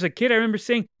 But as a kid, I remember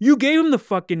saying, you gave them the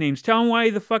fucking names. Tell them why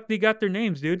the fuck they got their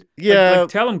names, dude. Yeah. Like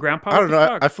tell them, Grandpa. I don't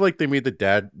know. I feel like they made the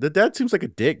dad seems like a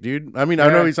dick, dude. I mean, I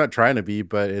know he's not trying to be,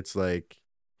 but it's like,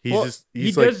 he does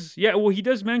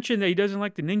mention that he doesn't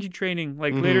like the ninja training,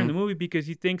 like later in the movie, because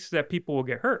he thinks that people will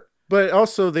get hurt. But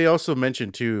also, they also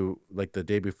mentioned too, like the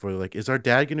day before, like, is our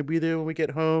dad going to be there when we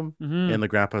get home? And the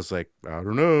grandpa's like, I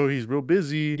don't know. He's real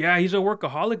busy. Yeah, he's a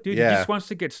workaholic, dude. Yeah. He just wants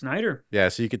to get Snyder. Yeah,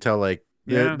 so you could tell, like,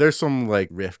 there's some, like,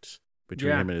 rift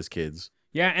between him and his kids.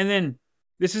 Yeah, and then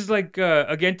this is, like,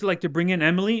 again, to bring in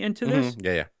Emily into this.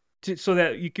 Yeah. So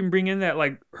that you can bring in that,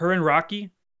 like, her and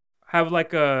Rocky have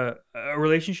like a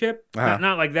relationship,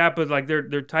 not like that, but like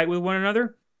they're tight with one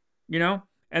another, you know.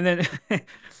 And then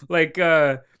like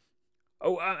I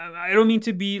don't mean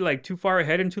to be like too far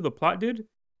ahead into the plot, dude.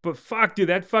 But fuck, dude,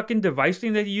 that fucking device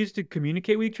thing that you used to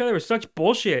communicate with each other was such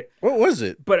bullshit. What was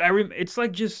it? But it's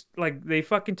like just like they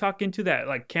fucking talk into that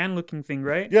like can looking thing,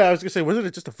 right? Yeah, I was gonna say, wasn't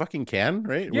it just a fucking can,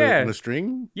 right? Yeah, with a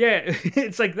string. Yeah,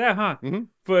 it's like that, huh? Mm-hmm.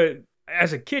 But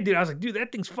as a kid, dude, I was like, dude,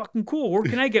 that thing's fucking cool. Where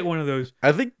can I get one of those?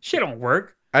 I think shit don't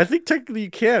work. I think technically you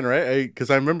can, right?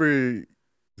 Because I remember,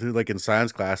 like in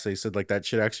science class, they said like that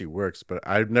shit actually works, but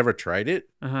I've never tried it.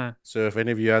 So if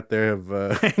any of you out there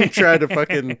have tried to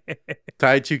fucking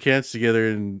tie two cans together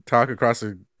and talk across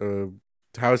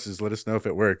houses, let us know if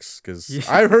it works. Because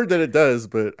I've heard that it does,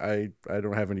 but I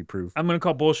don't have any proof. I'm gonna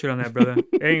call bullshit on that, brother.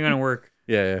 It ain't gonna work.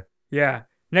 Yeah.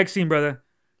 Next scene, brother.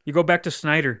 You go back to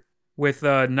Snyder with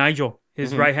Nigel,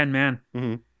 his right hand man,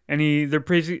 and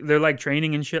they're like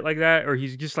training and shit like that, or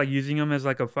he's just like using him as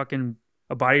like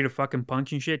a body to fucking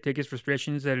punch and shit, take his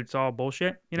frustrations that it's all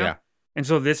bullshit, you know? Yeah. And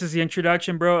so this is the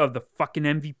introduction, bro, of the fucking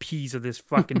MVPs of this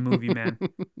fucking movie, man.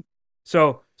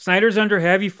 So Snyder's under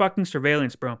heavy fucking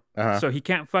surveillance, bro. So he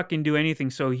can't fucking do anything.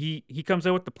 So he comes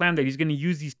up with the plan that he's going to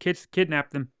use these kids to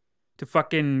kidnap them to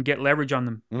fucking get leverage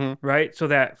on them, right? So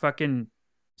that fucking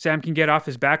Sam can get off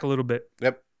his back a little bit.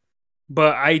 Yep.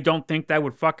 But I don't think that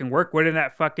would fucking work. Wouldn't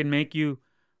that fucking make you,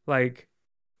 like,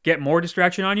 get more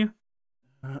distraction on you?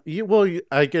 Well,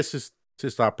 I guess his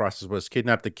thought process was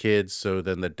kidnap the kids, so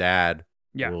then the dad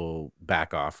will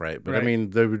back off, right? But I mean,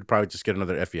 they would probably just get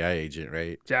another FBI agent,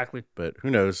 right? Exactly. But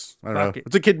who knows? I don't know.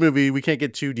 It's a kid movie. We can't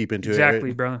get too deep into it.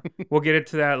 Exactly, brother. We'll get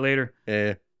into that later.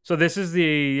 Yeah. So this is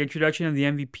the introduction of the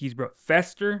MVPs, bro.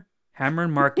 Fester, Hammer,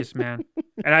 and Marcus, man.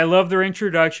 And I love their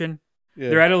introduction. Yeah.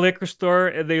 They're at a liquor store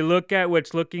and they look at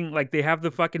what's looking like they have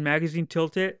the fucking magazine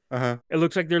tilted. It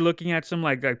looks like they're looking at some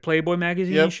like Playboy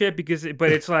magazine and shit but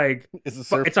it's like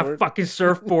it's a fucking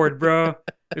surfboard, bro.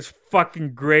 It's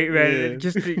fucking great, man. Yeah.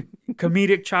 Just the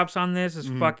comedic chops on this is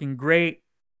fucking great.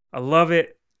 I love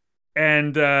it.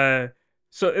 And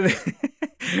so and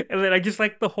then I just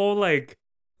like the whole like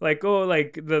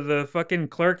the fucking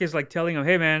clerk is like telling him,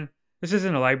 hey man, this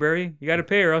isn't a library. You got to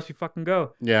pay or else you fucking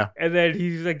go. Yeah. And then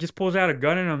he's like, just pulls out a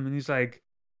gun at him and he's like,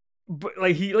 but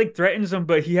like he like threatens him,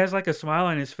 but he has like a smile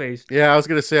on his face. Yeah, I was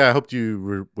gonna say I hoped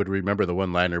you would remember the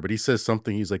one liner, but he says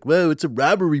something. He's like, "Whoa, it's a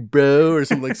robbery, bro," or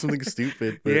something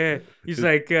stupid. But yeah, he's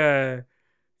like,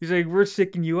 we're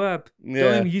sicking you up. Yeah.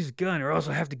 Don't even use a gun or else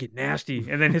I'll have to get nasty.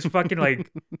 And then his fucking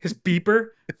like his beeper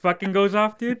fucking goes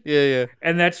off, dude. Yeah.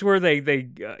 And that's where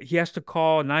he has to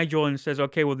call Nigel and says,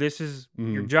 okay, well this is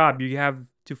your job. You have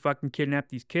to fucking kidnap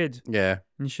these kids. Yeah.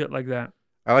 And shit like that.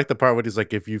 I like the part where he's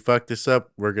like, if you fuck this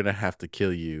up, we're gonna have to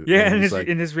kill you. Yeah, and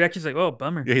his reaction's like, oh,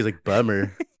 bummer. Yeah, he's like,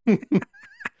 bummer.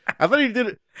 I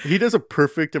thought he does a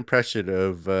perfect impression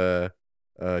of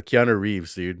Keanu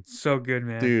Reeves, dude. So good,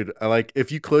 man. Dude,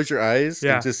 if you close your eyes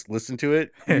and just listen to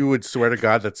it, you would swear to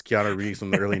God that's Keanu Reeves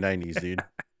from the early 90s, dude.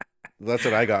 That's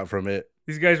what I got from it.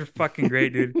 These guys are fucking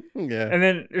great, dude. Yeah. And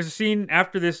then there's a scene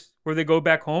after this where they go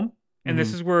back home. And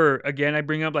this is where, again, I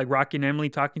bring up like Rocky and Emily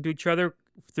talking to each other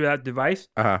through that device.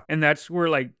 And that's where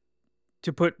like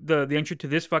to put the entry to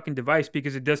this fucking device,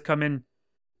 because it does come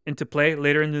into play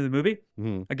later into the movie.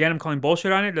 Again, I'm calling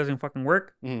bullshit on it. It doesn't fucking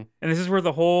work. And this is where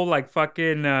the whole like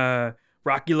fucking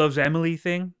Rocky loves Emily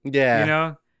thing. Yeah. You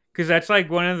know? Because that's like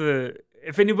one of the,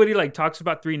 if anybody like talks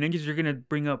about Three Ninjas, you're going to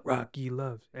bring up Rocky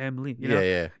loves Emily. You know?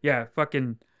 Yeah. Yeah,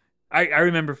 fucking, I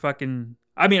remember fucking,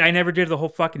 I mean, I never did the whole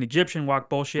fucking Egyptian walk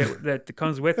bullshit that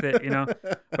comes with it, you know?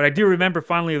 But I do remember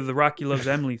fondly of the Rocky loves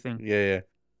Emily thing. Yeah.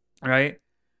 Right?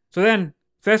 So then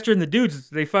Fester and the dudes,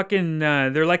 they fucking,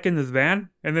 they're like in this van,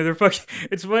 and then they're fucking,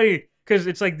 it's funny, because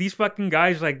it's like these fucking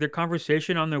guys, like their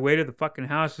conversation on their way to the fucking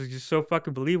house is just so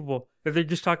fucking believable that they're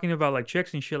just talking about like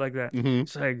chicks and shit like that.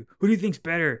 It's like, who do you think's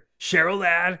better, Cheryl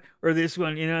Ladd or this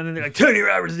one, you know? And then they're like, Tony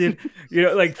Roberts did, you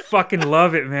know, like fucking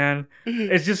love it, man.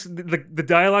 It's just the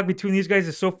dialogue between these guys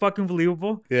is so fucking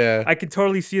believable. Yeah. I could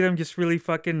totally see them just really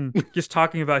fucking just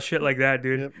talking about shit like that,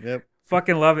 dude. Yep.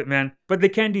 Fucking love it, man. But they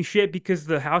can't do shit because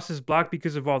the house is blocked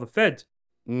because of all the feds.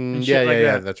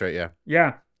 Yeah. That's right. Yeah.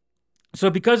 Yeah. So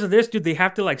because of this, dude, they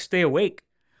have to like stay awake,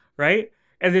 right?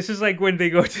 And this is like when they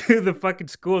go to the fucking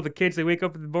school, the kids, they wake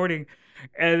up in the morning,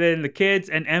 and then the kids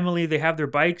and Emily, they have their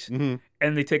bikes and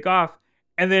they take off.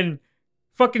 And then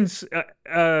fucking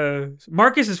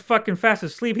Marcus is fucking fast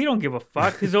asleep. He don't give a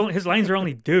fuck. His lines are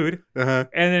only dude. And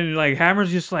then like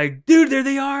Hammer's just like, dude, there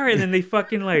they are. And then they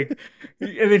fucking like,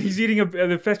 and then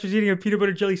the Fester's eating a peanut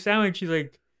butter jelly sandwich. He's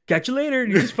like, catch you later.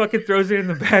 And he just fucking throws it in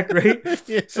the back, right?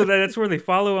 Yeah. So that's where they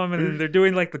follow him, and then they're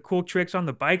doing like the cool tricks on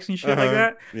the bikes and shit like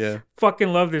that. Yeah.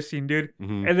 Fucking love this scene, dude.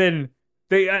 And then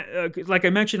they, like I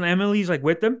mentioned, Emily's like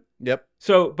with them. Yep.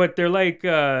 So, but they're like,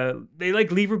 they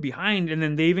like leave her behind, and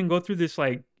then they even go through this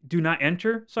like do not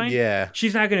enter sign. Yeah.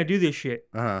 She's not gonna do this shit.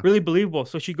 Uh-huh. Really believable.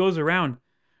 So she goes around,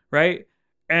 right?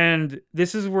 And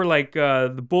this is where like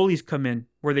the bullies come in,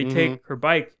 where they take her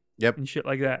bike. Yep. And shit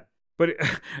like that. But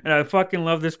and I fucking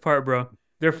love this part, bro.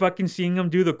 They're fucking seeing him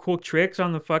do the cool tricks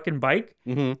on the fucking bike,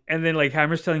 and then like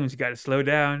Hammer's telling him he's got to slow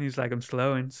down. He's like, I'm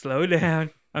slowing, slow down.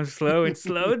 I'm slowing,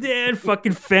 slow down.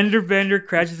 Fucking fender bender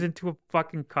crashes into a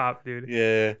fucking cop, dude.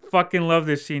 Yeah. Fucking love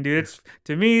this scene, dude. It's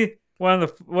to me one of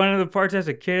the parts as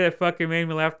a kid that fucking made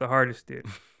me laugh the hardest, dude.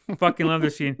 Fucking love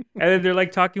this scene. And then they're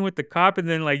like talking with the cop, and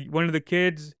then like one of the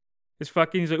kids is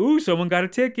fucking. He's like, ooh, someone got a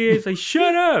ticket. It's like,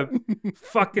 shut up.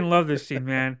 Fucking love this scene,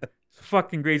 man. It's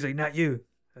fucking great. He's like, not you,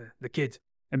 the kids.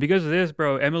 And because of this,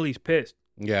 bro, Emily's pissed.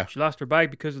 Yeah. She lost her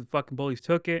bike because of the fucking bullies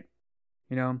took it,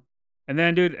 you know. And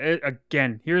then, dude,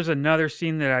 again, here's another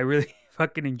scene that I really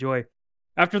fucking enjoy.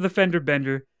 After the fender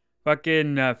bender,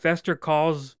 fucking Fester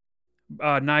calls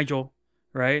Nigel,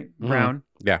 right? Brown.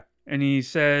 Yeah. And he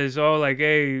says, oh, like,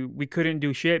 hey, we couldn't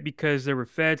do shit because there were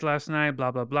feds last night,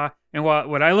 blah, blah, blah. And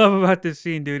what I love about this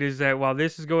scene, dude, is that while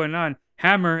this is going on,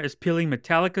 Hammer is peeling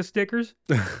Metallica stickers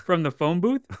from the phone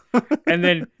booth. And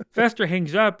then Fester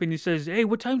hangs up and he says, hey,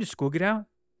 what time does school get out?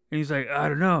 And he's like, I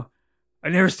don't know. I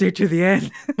never stayed to the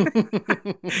end.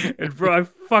 And bro, I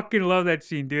fucking love that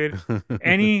scene, dude.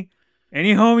 Any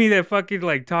homie that fucking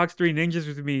like talks Three Ninjas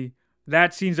with me,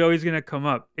 that scene's always gonna come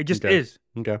up. It just is.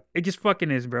 Okay. It just fucking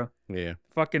is, bro. Yeah.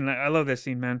 Fucking, I love that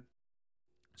scene, man.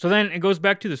 So then it goes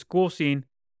back to the school scene,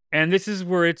 and this is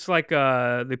where it's like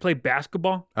they play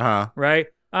basketball, right?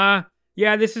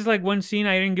 Yeah, this is like one scene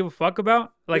I didn't give a fuck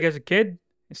about, like as a kid,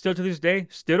 and still to this day,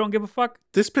 still don't give a fuck.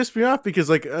 This pissed me off because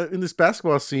like in this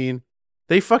basketball scene,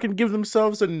 they fucking give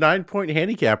themselves a 9-point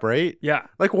handicap, right? Yeah.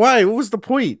 Like why? What was the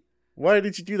point? Why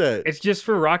did you do that? It's just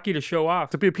for Rocky to show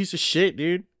off. To be a piece of shit,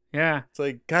 dude. Yeah. It's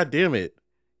like, god damn it.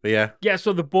 But yeah. Yeah,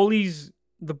 so the bullies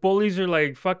are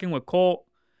like fucking with Colt.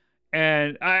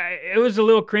 And it was a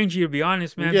little cringy, to be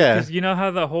honest, man. Yeah. Because you know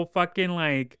how the whole fucking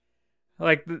like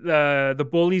the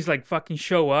bullies like fucking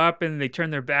show up and they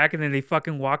turn their back and then they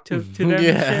fucking walk to them. Yeah. And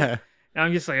shit. And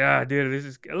I'm just like, dude, this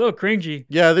is a little cringy.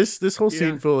 Yeah, this whole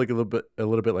scene felt like a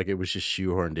little bit like it was just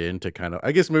shoehorned in to kind of,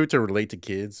 I guess maybe to relate to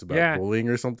kids about bullying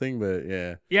or something. But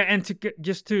yeah. Yeah, and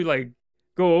just to like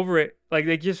go over it, like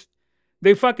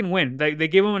they fucking win. They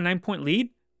gave them a 9-point lead,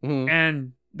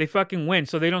 and they fucking win.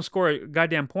 So they don't score a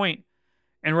goddamn point,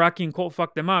 and Rocky and Colt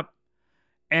fuck them up.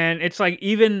 And it's like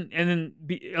and then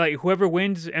like whoever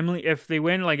wins, Emily, if they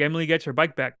win, like Emily gets her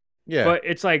bike back. Yeah. But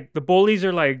it's like the bullies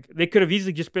are like, they could have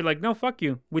easily just been like, no, fuck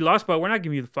you. We lost, but we're not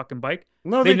giving you the fucking bike.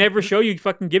 No, they never show you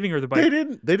fucking giving her the bike.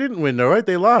 They didn't win though, right?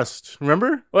 They lost.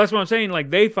 Remember? Well, that's what I'm saying. Like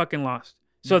they fucking lost.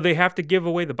 So they have to give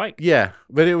away the bike. Yeah.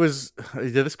 But it was,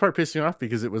 this part pissed me off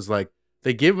because it was like,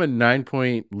 they gave them a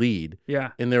 9-point lead.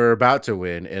 Yeah. And they were about to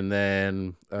win. And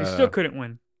then they still couldn't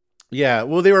win. Yeah.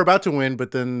 Well, they were about to win,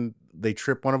 but then they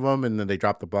trip one of them and then they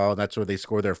drop the ball. And that's where they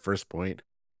score their first point,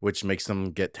 which makes them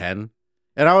get 10.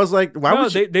 And I was like, why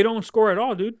would they don't score at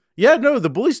all, dude. Yeah, no, the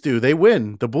bullies do. They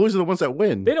win. The bullies are the ones that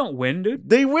win. They don't win, dude.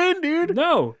 They win, dude.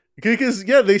 No. Because,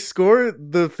 yeah, they score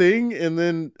the thing and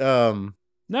then...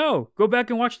 No, go back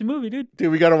and watch the movie, dude. Dude,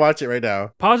 we got to watch it right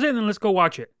now. Pause it and then let's go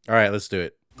watch it. All right, let's do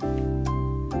it.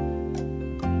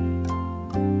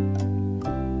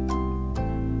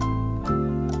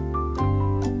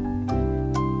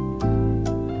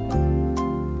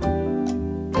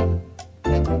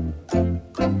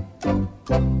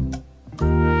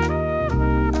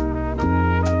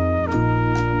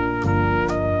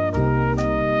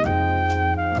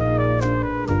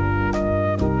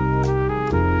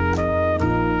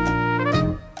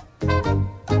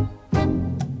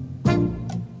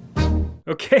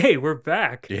 Okay, we're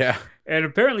back. Yeah. And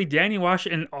apparently Danny watched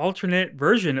an alternate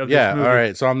version of this movie. Yeah, all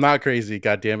right. So I'm not crazy.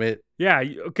 God damn it. Yeah,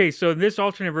 okay. So this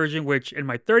alternate version, which in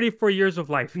my 34 years of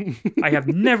life, I have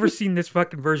never seen this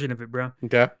fucking version of it, bro.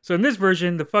 Okay. So in this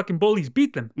version, the fucking bullies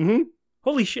beat them. Mm-hmm.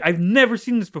 Holy shit. I've never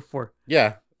seen this before.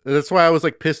 Yeah. That's why I was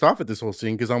like pissed off at this whole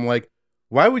scene because I'm like,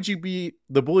 why would the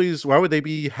bullies, why would they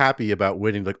be happy about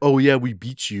winning? Like, oh yeah, we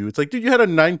beat you. It's like, dude, you had a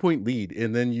 9-point lead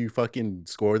and then you fucking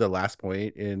score the last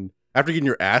point and after getting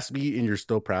your ass beat and you're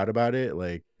still proud about it,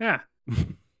 like... Yeah.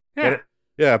 Yeah.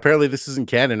 Yeah, apparently this isn't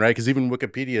canon, right? Because even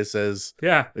Wikipedia says...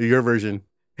 Yeah. Your version.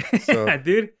 So. Yeah,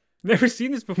 dude. Never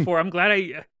seen this before. I'm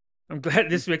glad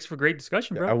this makes for great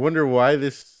discussion, bro. I wonder why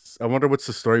this I wonder what's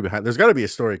the story behind. There's got to be a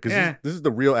story because Yeah. this is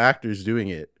the real actors doing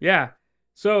it. Yeah.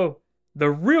 So the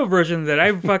real version that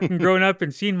I've fucking grown up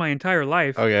and seen my entire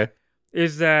life Okay.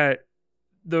 is that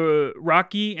the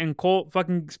Rocky and Colt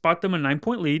fucking spot them a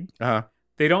 9-point lead. Uh-huh.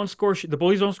 They don't score. The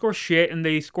bullies don't score shit, and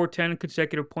they score 10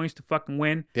 consecutive points to fucking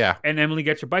win. Yeah. And Emily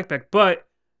gets her bike back. But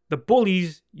the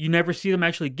bullies, you never see them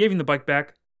actually giving the bike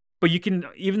back. But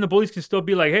even the bullies can still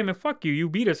be like, "Hey man, fuck you. You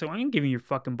beat us. So I ain't giving you your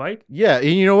fucking bike." Yeah, and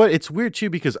you know what? It's weird too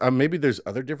because maybe there's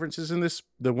other differences in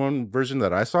the one version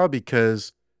that I saw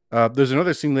because there's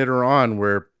another scene later on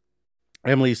where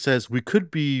Emily says, "We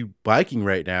could be biking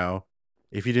right now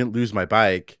if you didn't lose my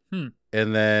bike."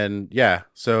 And then, yeah,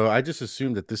 so I just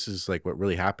assumed that this is like what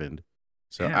really happened.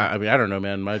 So, Yeah. I mean, I don't know,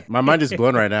 man. My mind is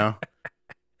blown right now.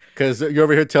 Because you're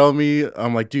over here telling me,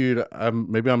 I'm like, dude,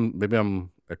 maybe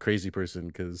I'm a crazy person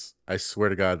because I swear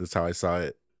to God, that's how I saw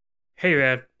it. Hey,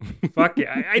 man. Fuck it.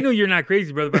 I know you're not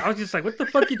crazy, brother, but I was just like, what the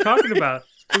fuck are you talking about?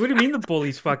 What do you mean the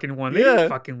bullies fucking won? They didn't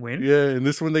fucking win. Yeah, and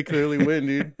this one they clearly win,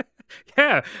 dude.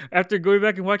 Yeah. After going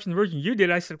back and watching the version you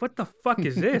did, I said, what the fuck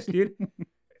is this, dude?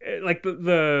 Like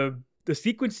the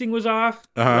sequencing was off.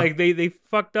 Like they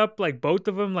fucked up like both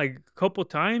of them like a couple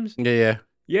times. Yeah.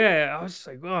 Yeah, I was just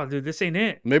like, oh, dude, this ain't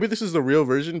it. Maybe this is the real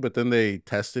version, but then they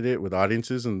tested it with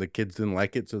audiences and the kids didn't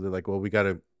like it. So they're like, well,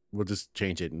 we'll just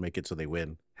change it and make it so they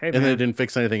win. Hey, and man. then it didn't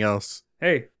fix anything else.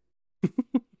 Hey,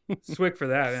 swick for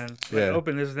that, man. Yeah.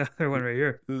 Open this another one right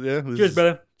here. Yeah. Cheers,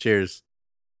 brother. Cheers.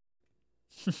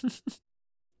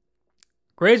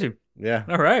 Crazy. Yeah.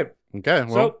 All right. Okay.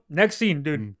 Well, So, next scene,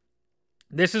 dude.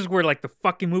 This is where, like, the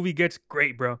fucking movie gets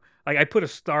great, bro. Like, I put a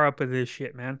star up of this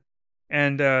shit, man.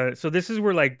 And so this is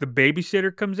where, like, the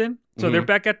babysitter comes in. So they're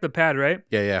back at the pad, right?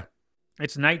 Yeah.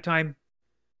 It's nighttime.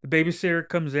 The babysitter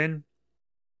comes in.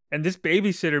 And this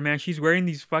babysitter, man, she's wearing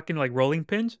these fucking, like, rolling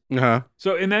pins.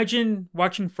 So imagine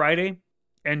watching Friday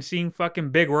and seeing fucking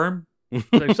Big Worm.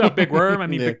 Like, what's up, Big Worm? I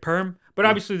mean, Big Perm. But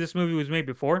obviously this movie was made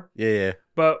before. Yeah.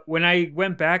 But when I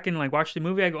went back and like watched the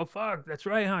movie, I go, fuck, that's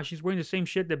right, huh? She's wearing the same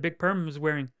shit that Big Perm was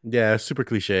wearing. Yeah, super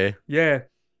cliche. Yeah.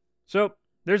 So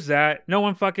there's that. No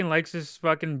one fucking likes this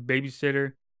fucking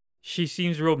babysitter. She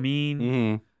seems real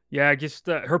mean. Yeah, just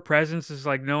her presence is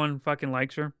like no one fucking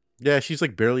likes her. Yeah, she's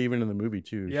like barely even in the movie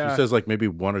too. Yeah. She says like maybe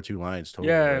 1 or 2 lines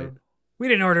totally. Yeah. Right? We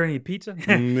didn't order any pizza.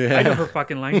 Yeah. I know her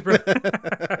fucking lines, bro.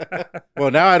 Well,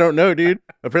 now I don't know, dude.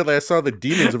 Apparently I saw the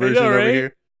demons version over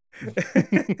here.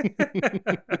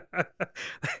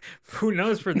 Who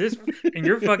knows for this in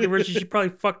your fucking version she probably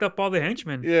fucked up all the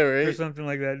henchmen. Yeah, right. Or something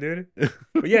like that, dude.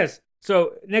 But yes.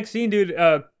 So next scene, dude,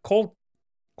 Colt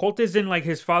is in like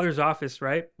his father's office,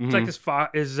 right? It's like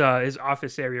his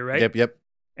office area, right? Yep.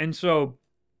 And so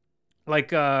like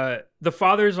the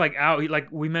father's like out. He, like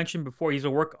we mentioned before, he's a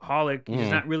workaholic. He's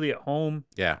not really at home.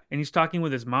 Yeah. And he's talking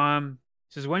with his mom.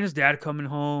 He says, when is dad coming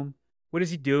home? What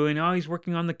is he doing? Oh, he's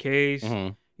working on the case.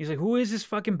 He's like, who is this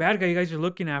fucking bad guy you guys are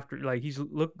looking after? Like, he's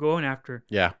going after.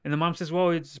 Yeah. And the mom says,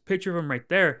 well, it's a picture of him right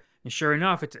there. And sure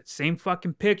enough, it's that same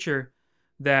fucking picture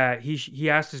that he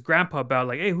asked his grandpa about.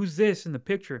 Like, hey, who's this in the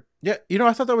picture? Yeah. You know,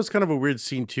 I thought that was kind of a weird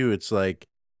scene too. It's like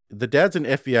the dad's an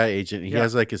FBI agent. And he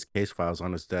has like his case files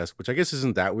on his desk, which I guess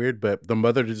isn't that weird. But the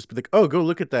mother to just be like, oh, go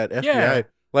look at that FBI. Yeah.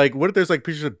 Like, what if there's like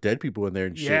pictures of dead people in there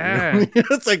and shit? Yeah. You know?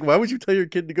 It's like, why would you tell your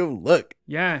kid to go look?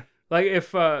 Yeah. Like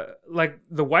if like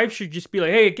the wife should just be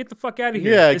like, "Hey, get the fuck out of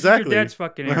here." Yeah, This exactly. is your dad's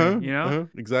fucking area, you know.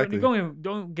 Exactly.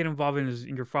 Don't get involved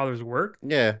in your father's work.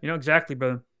 Yeah. You know exactly,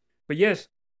 brother. But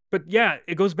yeah,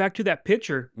 it goes back to that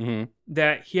picture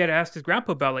that he had asked his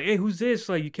grandpa about. Like, "Hey, who's this?"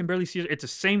 Like, you can barely see it. It's the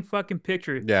same fucking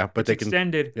picture. Yeah, but it's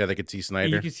extended. Yeah, they can see Snyder.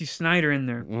 You can see Snyder in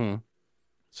there.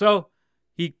 So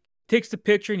he takes the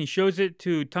picture and he shows it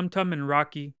to Tum Tum and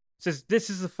Rocky. Says, "This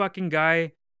is the fucking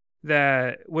guy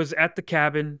that was at the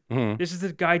cabin. This is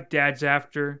the guy dad's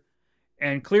after.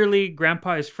 And clearly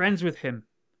grandpa is friends with him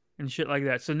and shit like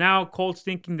that." So now Colt's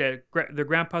thinking that their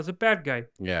grandpa's a bad guy.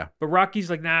 Yeah. But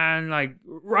Rocky's like, nah, and like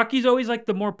Rocky's always like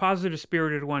the more positive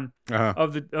spirited one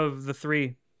of the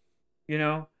three, you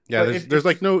know? Yeah,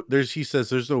 he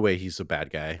says there's no way he's a bad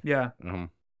guy. Yeah.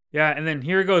 Yeah, and then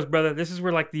here it goes, brother. This is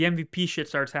where like the MVP shit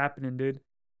starts happening, dude.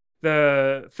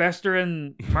 The Fester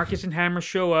and Marcus and Hammer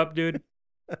show up, dude.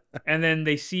 And then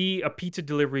they see a pizza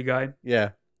delivery guy. Yeah.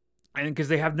 And because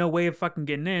they have no way of fucking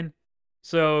getting in.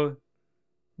 So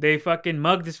they fucking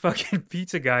mug this fucking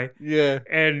pizza guy. Yeah.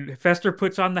 And Fester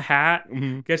puts on the hat,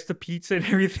 gets the pizza and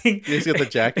everything. Yeah, he's got the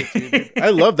jacket too. I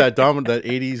love that that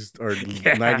 80s or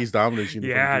 90s Domino's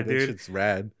uniform. Yeah, dude. That dude. shit's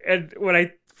rad. And what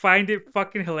I find it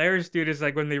fucking hilarious, dude, is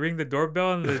like when they ring the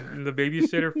doorbell and the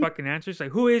babysitter fucking answers,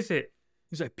 like, who is it?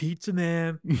 He's like, pizza,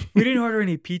 man. We didn't order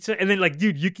any pizza. And then, like,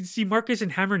 dude, you can see Marcus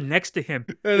and Hammer next to him.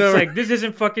 It's like, this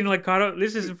isn't fucking like caught up.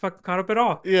 This isn't fucking caught up at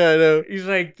all. Yeah, I know. He's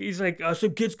like,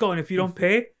 some kid's calling. If you don't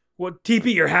pay, well,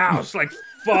 TP your house. Like,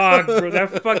 fuck, bro.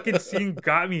 That fucking scene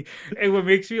got me. And what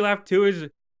makes me laugh too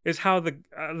is how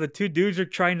the two dudes are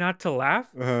trying not to laugh.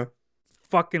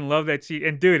 Fucking love that scene.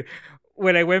 And dude,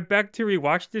 when I went back to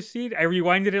rewatch this scene, I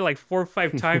rewinded it like 4 or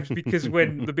 5 times because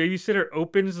when the babysitter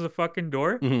opens the fucking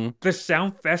door, the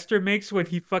sound Fester makes when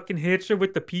he fucking hits her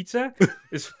with the pizza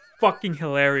is fucking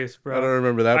hilarious, bro. I don't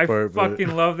remember that part. I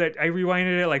fucking love that. I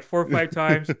rewinded it like 4 or 5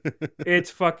 times. It's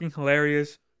fucking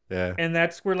hilarious. Yeah. And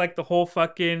that's where like the whole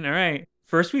fucking, all right,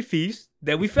 first we feast,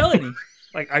 then we felony.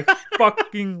 Like, I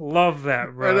fucking love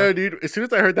that, bro. I know, dude. As soon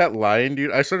as I heard that line,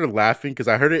 dude, I started laughing because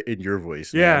I heard it in your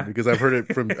voice. Yeah. Man, because I've heard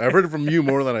it from you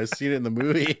more than I've seen it in the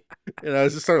movie. And I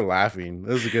just started laughing.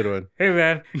 That was a good one. Hey,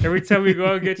 man. Every time we go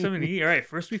out and get something to eat, all right,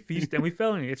 first we feast, then we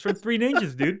felony. It's from Three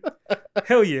Ninjas, dude.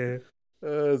 Hell yeah.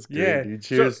 That's good, dude.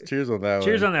 Cheers. Cheers on that one.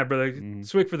 Cheers on that, brother.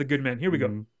 Swig for the good men. Here we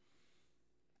go.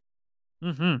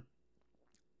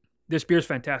 This beer's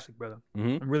fantastic, brother.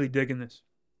 I'm really digging this.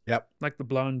 Yep. Like the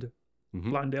blonde.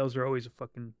 Blonde ales are always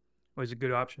a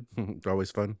good option.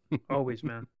 Always fun. Always,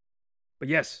 man. But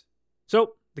yes.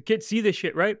 So the kids see this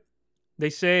shit, right? They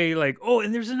say like, oh,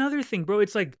 and there's another thing, bro.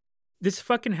 It's like this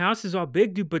fucking house is all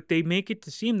big, dude, but they make it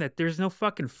to seem that there's no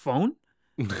fucking phone.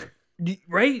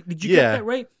 Right? Did you get that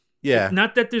right? Yeah.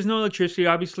 Not that there's no electricity.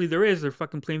 Obviously there is. They're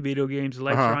fucking playing video games. The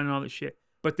lights are on and all this shit.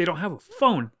 But they don't have a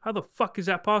phone. How the fuck is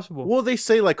that possible? Well, they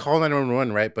say like call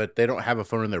 911, right? But they don't have a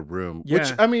phone in their room. Yeah.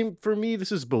 Which, I mean, for me,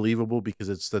 this is believable because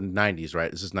it's the 90s, right?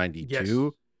 This is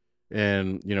 92. Yes.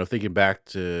 And, you know, thinking back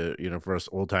to, you know, for us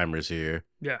old timers here,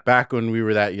 yeah, back when we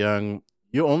were that young,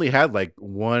 you only had like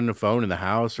one phone in the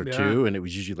house or two, and it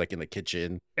was usually like in the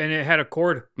kitchen. And it had a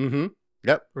cord.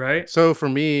 Yep. Right? So for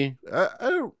me,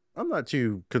 I'm not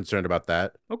too concerned about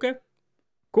that. Okay.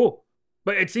 Cool.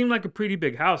 But it seemed like a pretty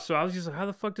big house, so I was just like, how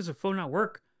the fuck does a phone not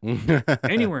work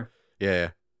anywhere?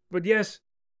 Yeah. But yes,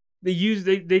 they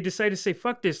decide to say,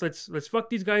 fuck this, let's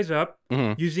fuck these guys up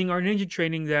using our ninja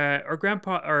training that our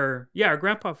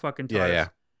grandpa fucking taught us.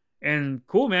 And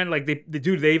cool, man. Like they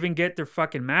even get their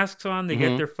fucking masks on, they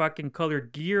get their fucking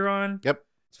colored gear on. Yep.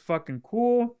 It's fucking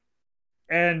cool.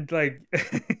 And like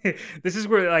this is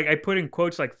where like I put in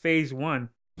quotes like phase 1.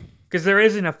 Because there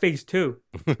isn't a phase 2.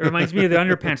 It reminds me of the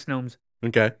underpants gnomes.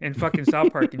 Okay. And fucking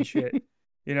South Park and shit.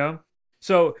 You know?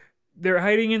 So they're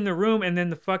hiding in the room and then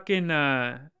the fucking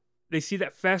they see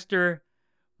that Fester,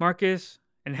 Marcus,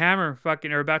 and Hammer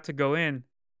fucking are about to go in.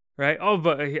 Right? Oh,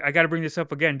 but I gotta bring this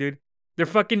up again, dude.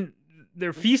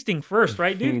 They're feasting first,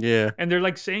 right, dude? Yeah. And they're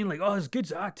like saying like, oh, it's good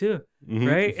za too.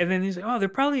 Right? And then he's like,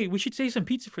 oh, we should save some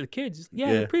pizza for the kids.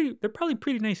 Like, they're probably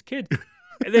pretty nice kids.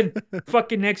 And then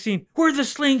fucking next scene, where are the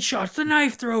slingshots, the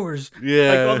knife throwers? Yeah.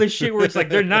 Like all this shit where it's like,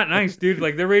 they're not nice, dude.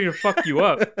 Like they're ready to fuck you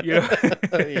up, you know?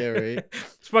 Yeah, right.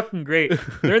 It's fucking great.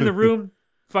 They're in the room,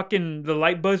 fucking the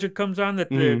light buzzer comes on that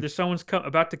there's someone's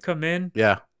about to come in.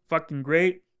 Yeah. Fucking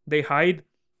great. They hide.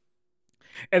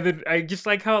 And then I just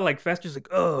like how like Fester's like,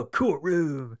 oh, cool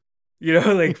room. You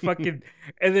know, like fucking,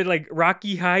 and then like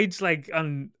Rocky hides like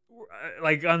on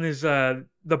his, the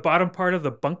bottom part of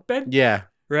the bunk bed. Yeah.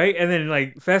 Right? And then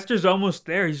like Fester's almost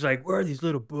there. He's like, where are these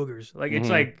little boogers? Like it's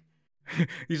like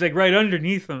he's like right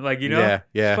underneath them, like, you know?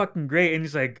 Yeah. It's fucking great. And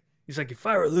he's like, if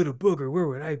I were a little booger, where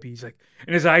would I be? He's like,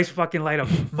 and his eyes fucking light up,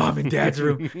 mom and dad's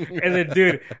room. And then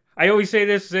dude, I always say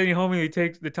this to any homie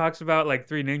that talks about like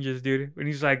Three Ninjas, dude. And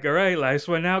he's like, all right, last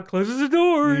one out, closes the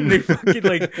door. And they fucking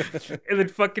like and then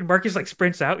fucking Marcus like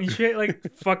sprints out and shit. Like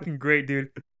fucking great, dude.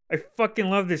 I fucking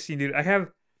love this scene, dude.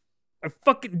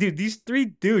 Dude, these 3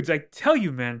 dudes, I tell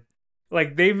you, man,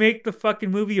 like they make the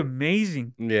fucking movie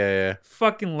amazing. Yeah.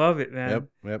 Fucking love it, man.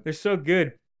 Yep. They're so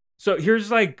good. So here's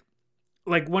like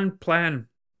one plan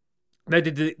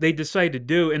that they decide to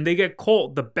do, and they get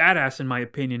Colt, the badass in my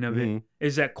opinion of it,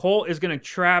 is that Colt is gonna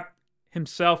trap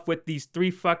himself with these 3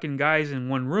 fucking guys in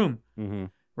one room,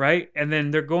 right? And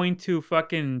then they're going to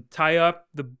fucking tie up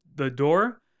the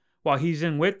door while he's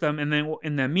in with them, and then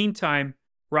in the meantime,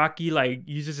 Rocky like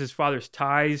uses his father's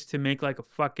ties to make like a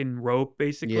fucking rope,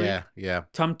 basically. Yeah.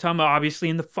 Tum Tum obviously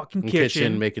in the fucking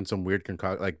kitchen making some weird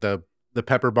concoction, like the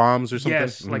pepper bombs or something.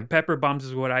 Yes, like pepper bombs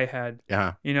is what I had.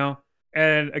 Yeah. You know?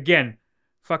 And again,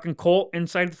 fucking Colt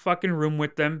inside the fucking room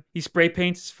with them. He spray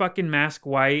paints his fucking mask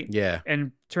white. Yeah.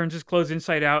 And turns his clothes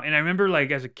inside out. And I remember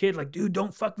like as a kid, like, dude,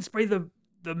 don't fucking spray the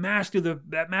mask, dude.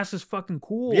 That mask is fucking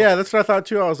cool. Yeah, that's what I thought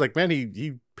too. I was like, man,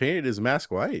 he painted his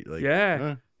mask white. Like,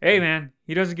 hey man,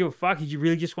 he doesn't give a fuck. He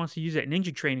really just wants to use that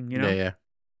ninja training, you know? Yeah.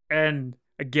 And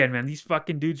Again, man, these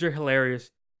fucking dudes are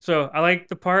hilarious. So I like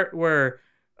the part where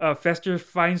Fester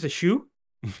finds a shoe.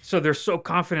 So they're so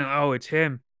confident, oh, it's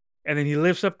him. And then he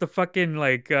lifts up the fucking,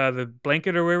 like, the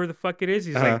blanket or wherever the fuck it is.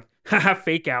 He's like, haha,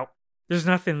 fake out. There's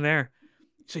nothing there.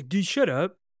 He's like, dude, shut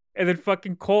up. And then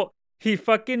fucking Colt, he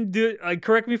fucking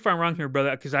correct me if I'm wrong here,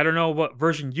 brother, because I don't know what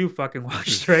version you fucking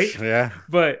watched, right? Yeah.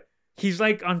 But he's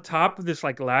like on top of this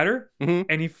like ladder,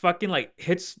 and he fucking like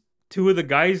hits two of the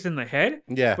guys in the head.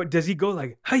 Yeah. But does he go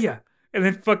like, hiya? And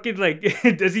then fucking like,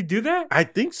 does he do that? I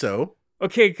think so.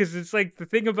 Okay, because it's like the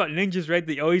thing about ninjas, right?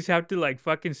 They always have to like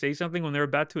fucking say something when they're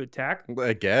about to attack.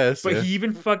 I guess. But he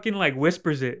even fucking like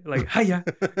whispers it, like hiya,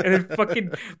 and then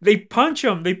fucking they punch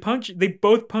him. They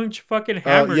both punch fucking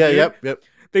Hammer. Yeah, dude. yep.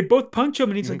 They both punch him,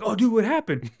 and he's like, "Oh, dude, what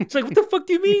happened?" It's like, "What the fuck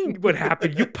do you mean? What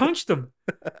happened? You punched him."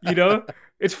 You know,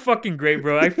 it's fucking great,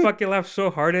 bro. I fucking laugh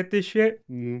so hard at this shit.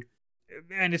 Man,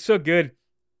 it's so good.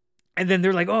 And then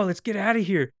they're like, "Oh, let's get out of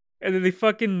here." And then they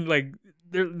fucking like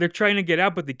they're trying to get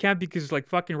out, but they can't because like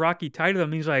fucking Rocky tied to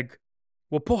them. He's like,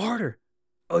 "Well, pull harder."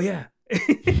 Oh yeah.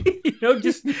 You know,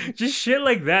 just shit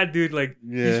like that, dude. Like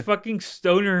these fucking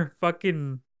stoner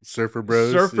fucking surfer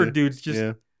bros, dudes.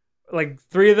 Just like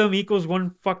three of them equals one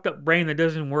fucked up brain that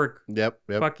doesn't work. Yep.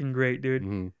 Fucking great, dude.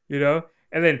 You know.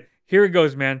 And then here it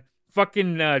goes, man.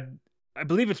 Fucking, I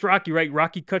believe it's Rocky, right?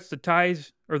 Rocky cuts the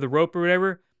ties or the rope or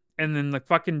whatever, and then the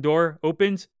fucking door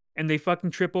opens, and they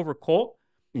fucking trip over Colt.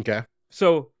 Okay.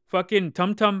 So fucking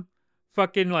Tum Tum,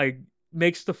 fucking like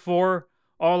makes the floor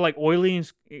all like oily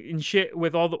and shit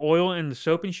with all the oil and the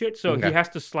soap and shit. So he has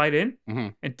to slide in.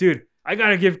 And dude, I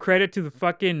gotta give credit to the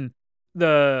fucking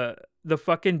the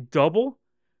fucking double,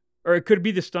 or it could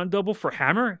be the stunt double for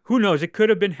Hammer. Who knows? It could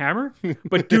have been Hammer.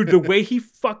 But dude, the way he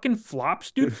fucking flops,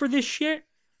 dude, for this shit,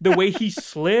 the way he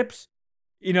slips,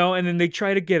 you know, and then they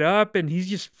try to get up, and he's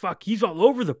just he's all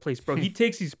over the place, bro. He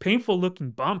takes these painful looking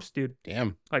bumps, dude.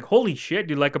 Damn. Like holy shit,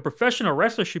 dude. Like a professional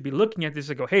wrestler should be looking at this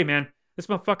and go, hey man, this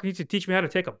motherfucker needs to teach me how to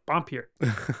take a bump here.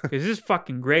 Because this is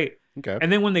fucking great. Okay.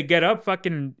 And then when they get up,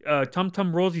 fucking Tum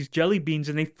Tum rolls these jelly beans,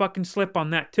 and they fucking slip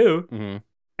on that too.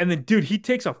 And then, dude, he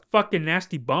takes a fucking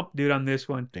nasty bump, dude, on this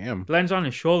one. Damn. Lands on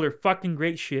his shoulder. Fucking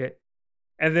great shit.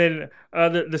 And then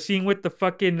the scene with the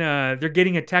fucking, they're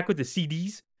getting attacked with the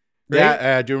CDs. Right?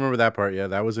 Yeah, I do remember that part. Yeah,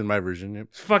 that was in my version. Yep.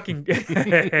 It's fucking,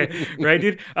 right,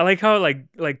 dude? I like how,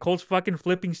 like Colt's fucking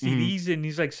flipping CDs, and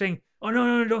he's like saying, oh,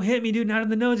 no, don't hit me, dude. Not in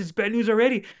the nose. It's bad news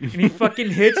already. And he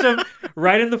fucking hits him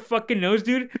right in the fucking nose,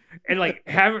 dude. And like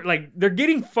they're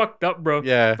getting fucked up, bro.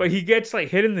 Yeah. But he gets like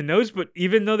hit in the nose, but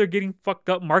even though they're getting fucked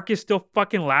up, Marcus still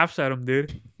fucking laughs at him,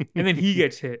 dude. And then he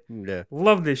gets hit. Yeah.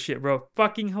 Love this shit, bro.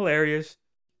 Fucking hilarious.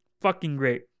 Fucking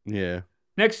great. Yeah.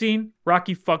 Next scene,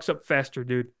 Rocky fucks up Fester,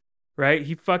 dude. Right?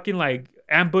 He fucking like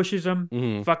ambushes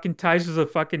him, fucking ties the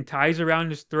fucking ties around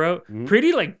his throat.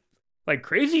 Pretty like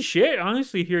crazy shit,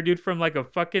 honestly, here, dude, from like a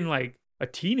fucking like a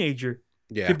teenager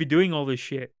to be doing all this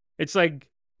shit. It's like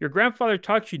your grandfather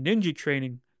taught you ninja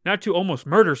training, not to almost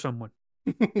murder someone.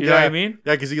 You know what I mean?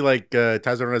 Yeah, because he like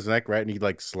ties around his neck, right? And he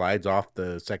like slides off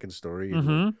the second story.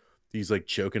 And, like, he's like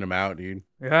choking him out, dude.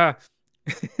 Yeah.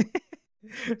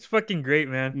 It's fucking great,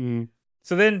 man.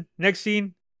 So then next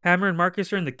scene, Hammer and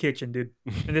Marcus are in the kitchen, dude.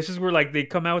 And this is where like they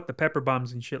come out with the pepper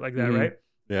bombs and shit like that, right?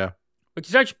 Yeah. Which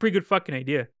is actually a pretty good fucking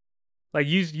idea. Like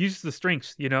use the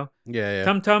strengths, you know? Yeah.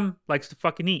 Tum Tum likes to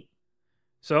fucking eat.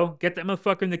 So get that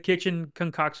motherfucker in the kitchen,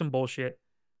 concoct some bullshit,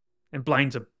 and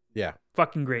blinds him. Yeah.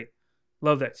 Fucking great.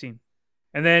 Love that scene.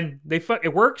 And then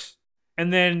it works.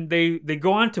 And then they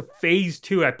go on to phase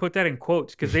 2. I put that in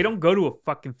quotes because they don't go to a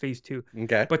fucking phase 2.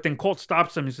 Okay. But then Colt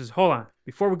stops them and says, hold on.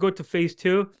 Before we go to phase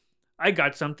 2, I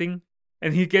got something.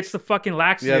 And he gets the fucking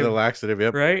laxative. Yeah, the laxative,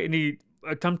 yep. Right? And he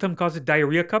Tum Tum calls it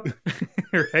diarrhea cup.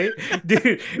 Right?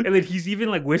 Dude. And then he's even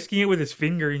like whisking it with his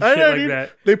finger and shit like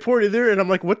that. They pour it in there and I'm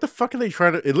like, what the fuck are they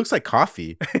trying to... It looks like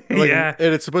coffee. Like, yeah.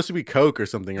 And it's supposed to be Coke or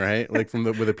something, right? Like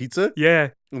with a pizza? Yeah.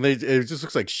 And it just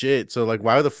looks like shit. So like,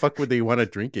 why the fuck would they want to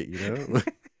drink it, you know?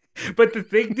 But the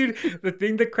thing, dude, the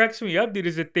thing that cracks me up, dude,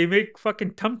 is that they make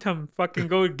fucking Tum Tum fucking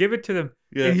go give it to them.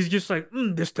 Yeah. And he's just like,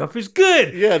 this stuff is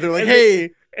good. Yeah, they're like,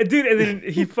 hey. And then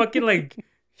he fucking like...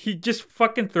 He just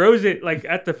fucking throws it like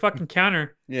at the fucking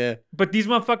counter. Yeah. But these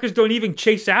motherfuckers don't even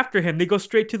chase after him. They go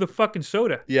straight to the fucking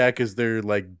soda. Yeah, because they're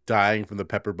like dying from the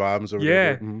pepper bombs or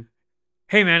whatever. Yeah.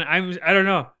 Hey man, I don't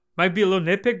know. Might be a little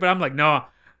nitpick, but I'm like, no.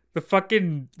 The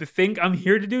thing I'm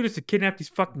here to do is to kidnap these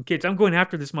fucking kids. I'm going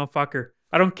after this motherfucker.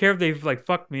 I don't care if they've like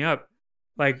fucked me up.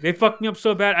 Like, they fucked me up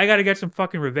so bad, I gotta get some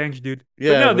fucking revenge, dude.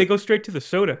 Yeah, but they go straight to the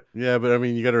soda. Yeah, but I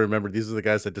mean, you gotta remember, these are the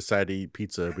guys that decide to eat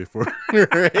pizza before,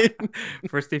 right?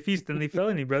 First they feast, then they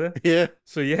felony, brother. Yeah.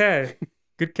 So, yeah.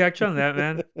 Good catch on that,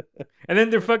 man. And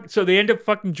then so they end up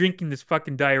fucking drinking this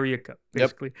fucking diarrhea cup,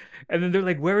 basically. Yep. And then they're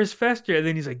like, "Where is Fester?" And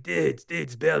then he's like,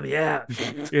 "Dudes, bail me out."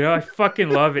 You know, I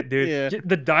fucking love it, dude. Yeah.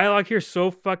 The dialogue here is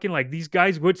so fucking like these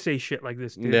guys would say shit like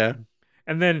this, dude. Yeah.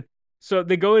 And then so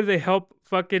they go and they help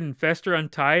fucking Fester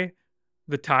untie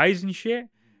the ties and shit.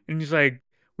 And he's like,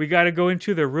 "We got to go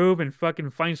into the room and fucking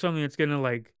find something that's gonna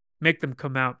like make them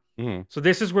come out." Mm-hmm. So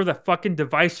this is where the fucking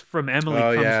device from Emily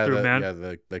comes through, man.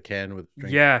 Yeah, the can with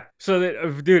drink. Yeah.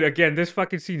 So, dude, again, this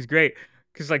fucking scene's great.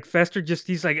 Because, like, Fester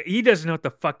he's like, he doesn't know what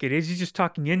the fuck it is. He's just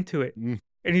talking into it. And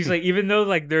he's like, even though,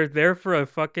 like, they're there for a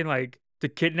fucking, like, to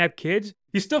kidnap kids,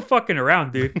 he's still fucking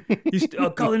around, dude. He's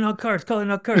calling out cars,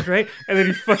 right? And then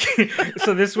he fucking,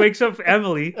 so this wakes up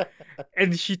Emily,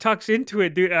 and she talks into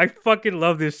it, dude. I fucking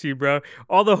love this scene, bro.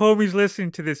 All the homies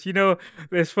listening to this, you know,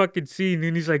 this fucking scene,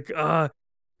 and he's like,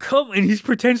 come, and he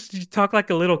pretends to talk like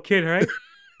a little kid, right?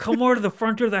 Come over to the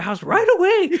front door of the house right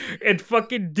away. And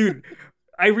fucking, dude,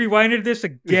 I rewinded this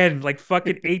again like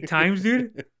fucking 8 times,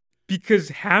 dude. Because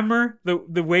Hammer,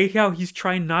 the way how he's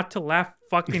trying not to laugh,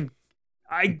 fucking,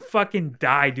 I fucking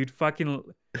die, dude. Fucking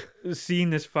seeing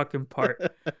this fucking part.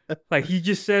 Like, he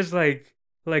just says like,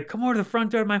 come over to the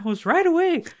front door of my house right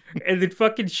away. And then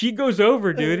fucking she goes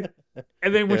over, dude.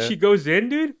 And then when she goes in,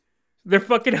 dude, they're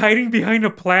fucking hiding behind a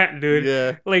plant, dude.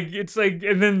 Yeah. Like, it's like,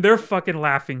 and then they're fucking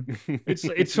laughing.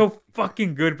 It's so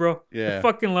fucking good, bro. Yeah. I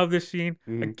fucking love this scene.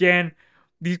 Again,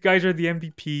 these guys are the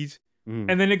MVPs.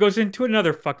 And then it goes into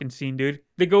another fucking scene, dude.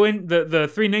 They go in, the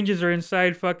 3 ninjas are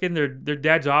inside fucking their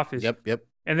dad's office. Yep.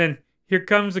 And then here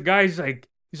comes the guy, he's like,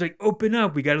 open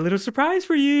up, we got a little surprise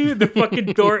for you. The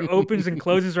fucking door opens and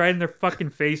closes right in their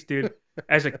fucking face, dude.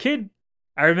 As a kid,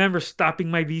 I remember stopping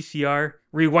my VCR,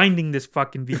 rewinding this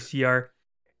fucking VCR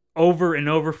over and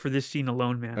over for this scene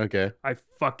alone, man. Okay. I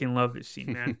fucking love this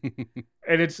scene, man.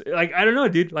 And it's like, I don't know,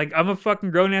 dude. Like, I'm a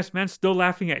fucking grown-ass man still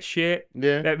laughing at shit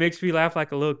that makes me laugh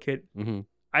like a little kid.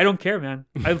 I don't care, man.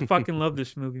 I fucking love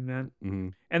this movie, man.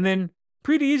 And then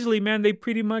pretty easily, man, they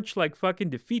pretty much like fucking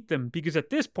defeat them because at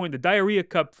this point, the diarrhea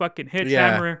cup fucking hits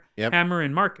Hammer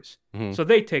and Marcus. So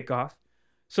they take off.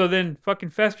 So then fucking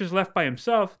Fester's left by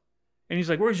himself. And he's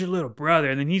like, "Where's your little brother?"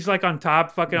 And then he's like on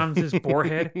top, fucking on his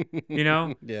forehead, you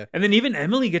know? Yeah. And then even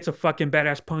Emily gets a fucking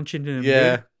badass punch into him.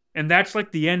 Yeah. Dude. And that's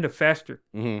like the end of Fester.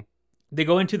 They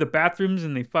go into the bathrooms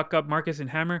and they fuck up Marcus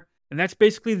and Hammer. And that's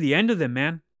basically the end of them,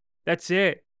 man. That's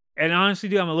it. And honestly,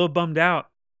 dude, I'm a little bummed out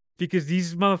because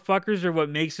these motherfuckers are what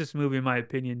makes this movie, in my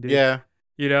opinion, dude. Yeah.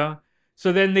 You know?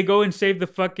 So then they go and save the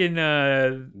fucking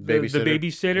the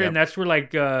babysitter. Yep. And that's where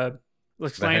like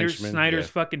Snyder's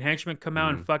fucking henchmen come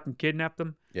out and fucking kidnap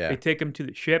them. Yeah. They take him to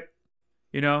the ship,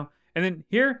 you know? And then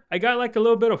here, I got like a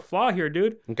little bit of flaw here,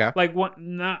 dude. Okay. Like,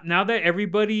 now that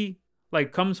everybody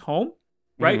like comes home,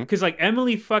 right? Because like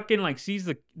Emily fucking like sees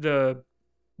the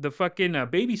fucking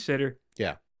babysitter.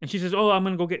 Yeah. And she says, "Oh, I'm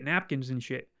going to go get napkins and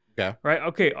shit." Yeah. Right?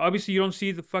 Okay, obviously you don't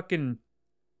see the fucking,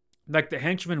 like the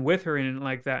henchman with her and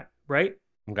like that, right?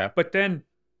 Okay. But then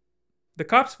the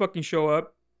cops fucking show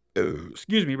up.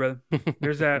 Excuse me, brother.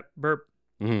 There's that burp.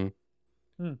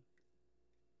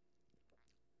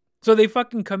 So they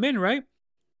fucking come in, right?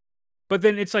 But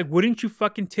then it's like, wouldn't you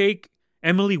fucking take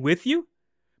Emily with you?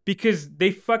 Because they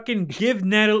fucking give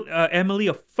Emily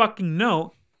a fucking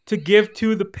note to give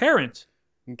to the parents.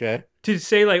 Okay. To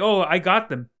say like, "Oh, I got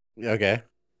them." Okay.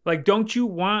 Like, don't you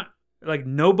want like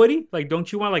nobody? Like,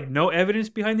 don't you want like no evidence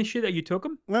behind the shit that you took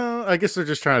them? Well, I guess they're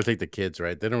just trying to take the kids,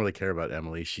 right? They don't really care about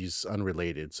Emily. She's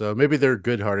unrelated. So maybe they're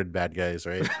good-hearted bad guys,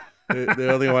 right? they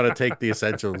only want to take the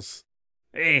essentials.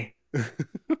 Hey,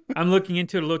 I'm looking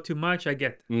into it a little too much. I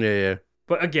get that. Yeah.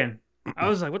 But again, I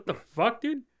was like, what the fuck,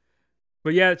 dude?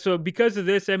 But yeah, so because of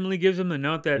this, Emily gives him the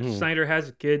note that Snyder has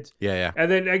the kids. Yeah. And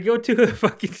then I go to the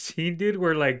fucking scene, dude,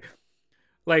 where like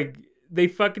they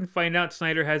fucking find out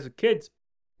Snyder has the kids.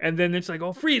 And then it's like,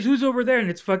 "Oh, freeze, who's over there?" And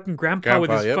it's fucking Grandpa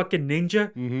with his fucking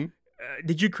ninja.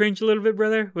 Did you cringe a little bit,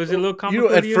 brother? Was it a little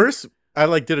complicated? At first, I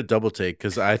like did a double take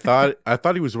because I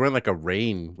thought he was wearing like a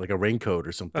raincoat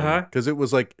or something. Because it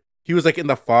was like he was like in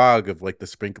the fog of like the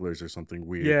sprinklers or something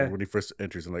weird when he first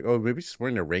enters. I'm like, oh, maybe he's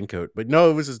wearing a raincoat, but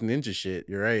no, it was his ninja shit.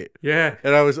 You're right. Yeah.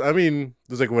 And it was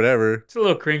like whatever. It's a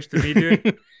little cringe to me,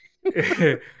 dude.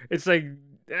 It's like,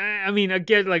 I mean,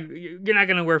 again, like you're not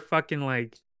gonna wear fucking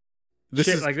like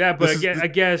shit like that, but I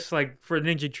guess like for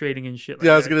ninja trading and shit. Like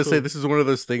I was gonna say this is one of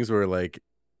those things where like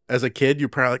as a kid you're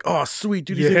probably like, "Oh, sweet,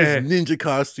 dude, he's in his ninja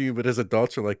costume," but as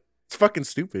adults you're like, "It's fucking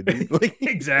stupid." Dude. Like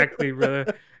exactly,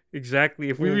 brother. Exactly.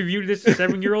 If we reviewed this to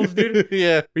 7-year-olds, dude,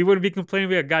 we wouldn't be complaining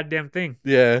about a goddamn thing.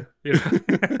 Yeah. You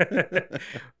know?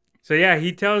 So yeah,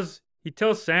 he tells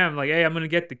Sam like, "Hey, I'm gonna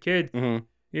get the kid," and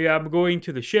yeah, I'm going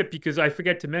to the ship because I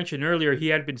forget to mention earlier he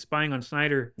had been spying on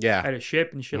Snyder Yeah. at a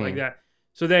ship and shit like that.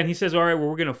 So then he says, all right, well,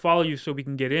 we're going to follow you so we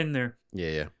can get in there.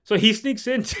 Yeah. So he sneaks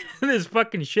into this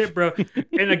fucking ship, bro.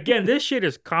 And again, this shit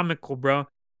is comical, bro.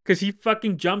 Because he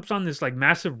fucking jumps on this like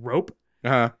massive rope.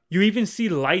 You even see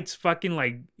lights fucking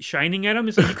like shining at him.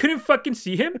 It's like you couldn't fucking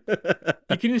see him.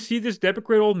 You couldn't see this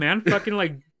decrepit old man fucking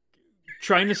like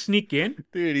trying to sneak in.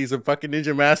 Dude, he's a fucking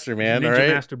ninja master, man.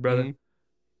 Ninja master, brother.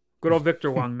 Good old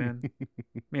Victor Wong, man.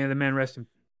 Man, the man rest him.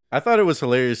 I thought it was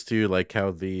hilarious too, like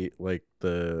how the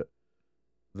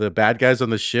bad guys on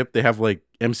the ship, they have like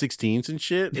M16s and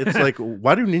shit. It's like,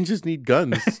 why do ninjas need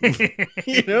guns?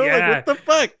 You know, like what the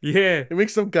fuck? Yeah, it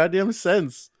makes some goddamn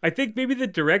sense. I think maybe the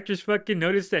directors fucking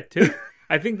noticed that too.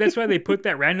 I think that's why they put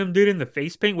that random dude in the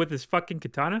face paint with his fucking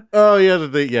katana. Oh yeah,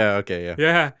 okay,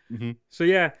 yeah. So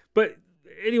yeah, but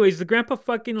anyways, the grandpa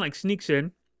fucking like sneaks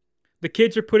in. The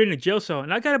kids are put in a jail cell,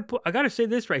 and I gotta say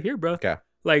this right here, bro. Okay.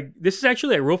 Like this is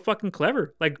actually like real fucking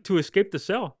clever, like to escape the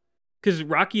cell. Because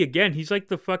Rocky, again, he's like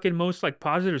the fucking most like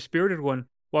positive spirited one.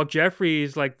 While Jeffrey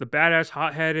is like the badass,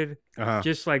 hot-headed,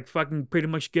 just like fucking pretty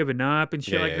much giving up and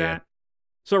shit like that.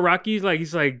 So Rocky's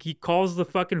like, he calls the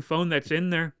fucking phone that's in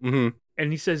there.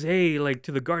 And he says, hey, like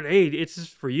to the guard, hey, it's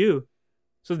just for you.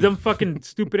 So them fucking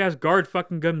stupid ass guard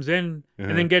fucking comes in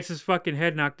and then gets his fucking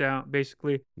head knocked out,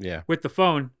 basically. Yeah. With the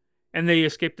phone. And they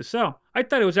escape the cell. I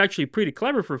thought it was actually pretty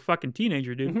clever for a fucking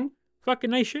teenager, dude. Fucking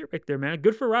nice shit right there, man.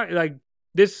 Good for Rocky. Like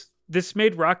this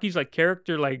made Rocky's like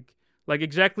character like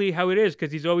exactly how it is,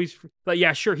 because he's always like,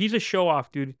 yeah, sure, he's a show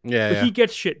off, dude. Yeah, but he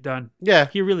gets shit done. Yeah,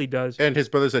 he really does. And his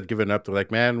brothers had given up. They're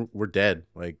like, man, we're dead.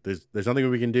 Like, there's nothing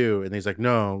we can do. And he's like,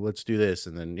 no, let's do this.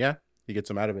 And then yeah, he gets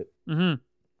them out of it.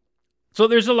 So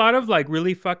there's a lot of like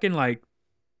really fucking like,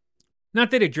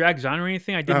 not that it drags on or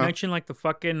anything. I did mention like the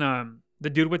fucking the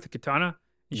dude with the katana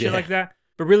and shit like that.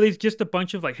 But really, it's just a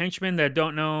bunch of like henchmen that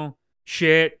don't know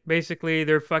shit. Basically,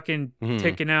 they're fucking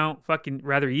taken out fucking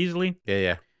rather easily.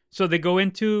 Yeah. So they go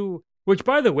into, which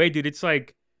by the way, dude, it's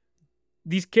like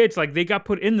these kids, like they got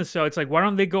put in the cell. It's like, why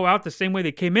don't they go out the same way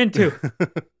they came into?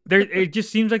 It just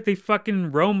seems like they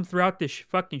fucking roam throughout this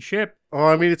fucking ship. Oh,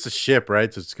 I mean, it's a ship,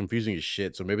 right? So it's confusing as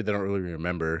shit. So maybe they don't really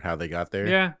remember how they got there.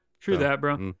 Yeah, true that,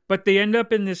 bro. But they end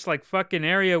up in this like fucking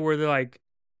area where they're like,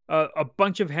 a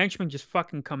bunch of henchmen just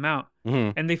fucking come out.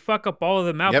 And they fuck up all of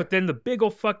them out. But then the big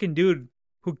old fucking dude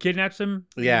who kidnaps him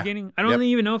in the beginning, I don't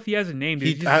even know if he has a name, dude.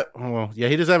 He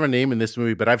doesn't have a name in this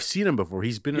movie, but I've seen him before.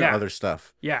 He's been in other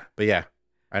stuff. Yeah. But yeah,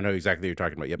 I know exactly what you're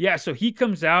talking about. Yep. Yeah, so he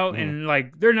comes out and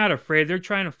like they're not afraid. They're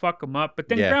trying to fuck him up. But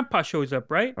then Grandpa shows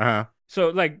up, right? So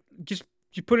like just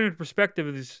you put it in perspective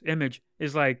of this image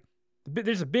is like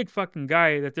there's a big fucking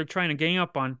guy that they're trying to gang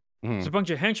up on. There's a bunch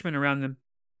of henchmen around them.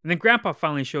 And then Grandpa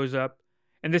finally shows up.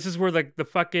 And this is where like the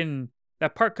fucking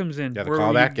that part comes in. Yeah, the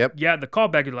callback, Yeah, the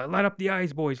callback. You're like, light up the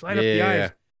eyes, boys. Light up the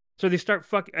eyes. So they start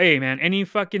fucking, hey, man, any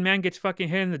fucking man gets fucking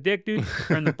hit in the dick, dude,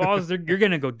 or in the balls, you're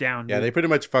going to go down, dude. Yeah, they pretty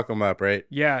much fuck them up, right?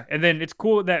 Yeah, and then it's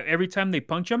cool that every time they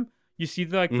punch him, you see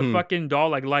the fucking doll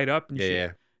like light up and shit.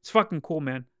 Yeah. It's fucking cool,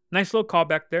 man. Nice little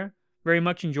callback there. Very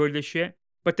much enjoyed this shit.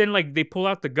 But then like they pull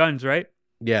out the guns, right?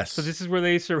 Yes. So this is where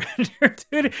they surrender,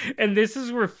 dude. And this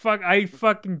is where I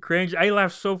fucking cringe. I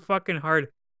laughed so fucking hard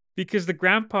because the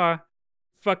grandpa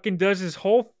fucking does his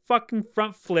whole fucking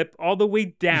front flip all the way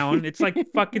down. It's like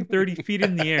fucking 30 feet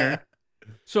in the air.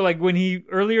 So like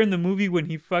earlier in the movie when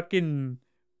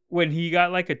he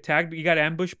got like attacked, he got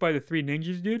ambushed by the three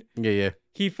ninjas, dude. Yeah.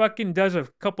 He fucking does a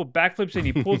couple backflips and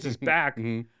he pulls his back.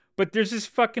 But there's this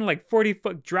fucking like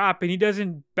 40-foot drop and he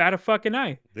doesn't bat a fucking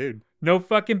eye. Dude. No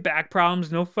fucking back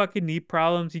problems, no fucking knee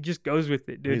problems. He just goes with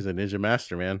it, dude. He's a ninja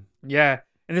master, man. Yeah.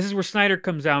 And this is where Snyder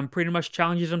comes out and pretty much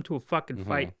challenges him to a fucking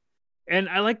fight. And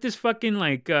I like this fucking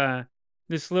like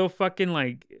this little fucking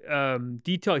like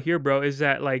detail here, bro, is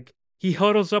that like he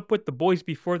huddles up with the boys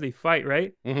before they fight,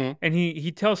 right? And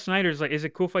he tells Snyder's like, is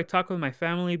it cool if I talk with my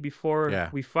family before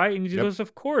we fight? And he goes,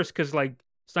 of course, because like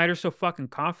Snyder's so fucking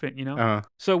confident, you know?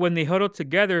 So when they huddle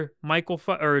together,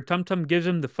 Tum Tum gives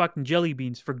him the fucking jelly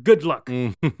beans for good luck,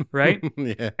 right?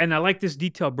 Yeah. And I like this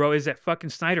detail, bro, is that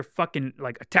fucking Snyder fucking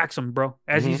like attacks him, bro,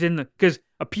 as he's in because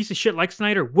a piece of shit like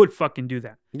Snyder would fucking do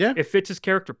that. Yeah. It fits his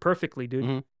character perfectly,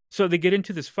 dude. So they get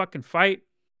into this fucking fight.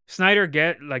 Snyder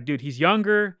dude, he's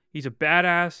younger. He's a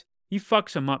badass. He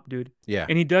fucks him up, dude. Yeah.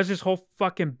 And he does this whole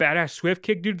fucking badass swift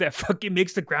kick, dude, that fucking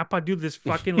makes the grandpa do this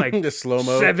fucking like the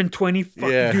slow-mo 720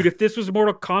 fucking dude. If this was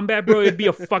Mortal Kombat, bro, it'd be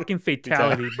a fucking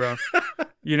fatality, bro.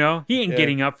 You know? He ain't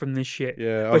getting up from this shit.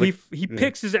 Yeah. But he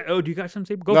picks his do you got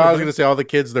something to say? No, I was gonna say all the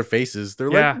kids, their faces. They're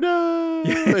like, no.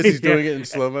 As he's doing it in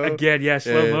slow-mo. Again,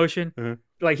 slow motion.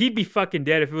 like he'd be fucking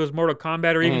dead if it was Mortal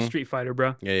Kombat or even Street Fighter,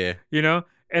 bro. Yeah. You know?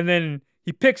 And then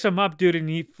he picks him up, dude, and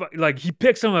he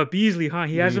picks him up easily, huh?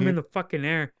 He has him in the fucking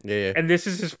air. Yeah. And this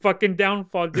is his fucking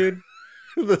downfall, dude.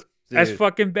 Dude. As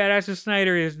fucking badass as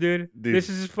Snyder is, dude. This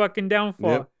is his fucking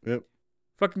downfall. Yep.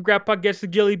 Fucking Grandpa gets the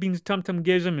jelly beans Tum Tum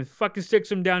gives him and fucking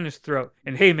sticks him down his throat.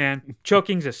 And hey, man,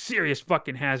 choking's a serious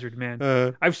fucking hazard,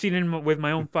 man. I've seen it with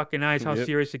my own fucking eyes how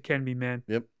serious it can be, man.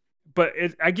 Yep. But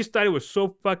I just thought it was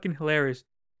so fucking hilarious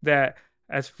that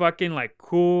as fucking like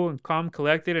cool and calm,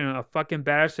 collected, and a fucking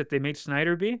badass that they made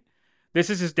Snyder be, this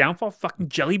is his downfall. Fucking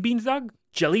jelly beans, dog.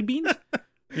 Jelly beans.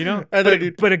 You know?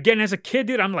 But again, as a kid,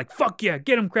 dude, I'm like, fuck yeah,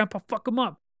 get him, Grandpa, fuck him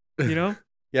up. You know?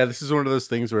 Yeah, this is one of those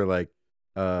things where like,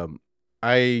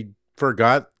 I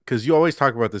forgot because you always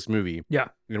talk about this movie. Yeah.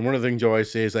 And one of the things you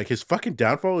always say is like his fucking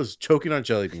downfall is choking on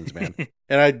jelly beans, man.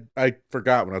 And I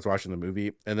forgot when I was watching the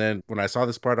movie. And then when I saw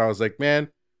this part, I was like, man,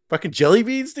 fucking jelly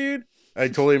beans, dude. I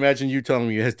totally imagine you telling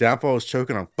me his downfall is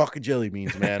choking on fucking jelly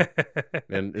beans, man.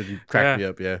 And it cracked me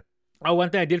up, yeah. Oh,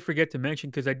 one thing I did forget to mention,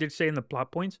 because I did say in the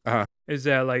plot points, is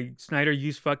that like Snyder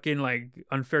used fucking like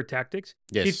unfair tactics.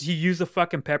 Yes. He used the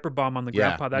fucking pepper bomb on the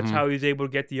grandpa. That's how he was able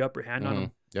to get the upper hand on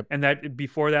him. Yep. And that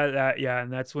before that,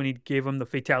 and that's when he gave him the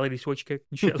fatality switch kick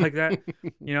and shit like that.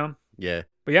 You know? Yeah.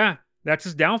 But yeah, that's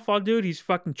his downfall, dude. He's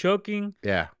fucking choking.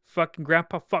 Yeah. Fucking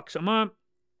grandpa fucks him up.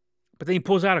 But then he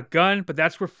pulls out a gun, but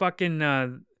that's where fucking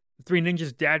Three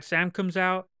Ninjas' dad, Sam, comes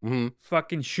out.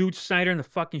 Fucking shoots Snyder in the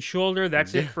fucking shoulder.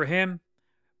 That's it for him.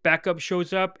 Backup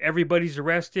shows up. Everybody's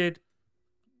arrested.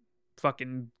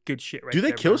 Fucking good shit right there. Do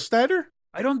they kill Snyder?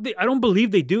 I don't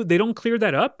believe they do. They don't clear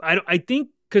that up. I think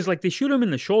because like they shoot him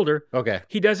in the shoulder. Okay.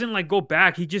 He doesn't like go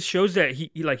back. He just shows that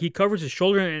he covers his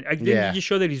shoulder, and I think he just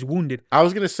show that he's wounded. I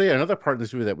was gonna say another part in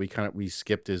this movie that we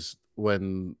skipped is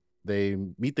when they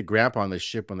meet the grandpa on the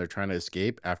ship when they're trying to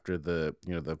escape after the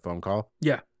phone call.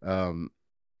 Yeah.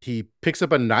 He picks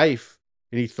up a knife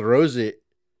and he throws it,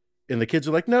 and the kids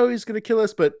are like, "No, he's gonna kill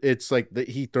us!" But it's like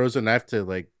he throws a knife to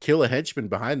like kill a henchman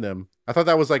behind them. I thought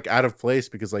that was like out of place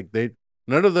because like they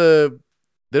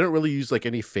don't really use like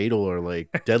any fatal or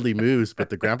like deadly moves, but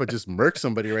the grandpa just murks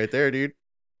somebody right there, dude.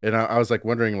 And I was like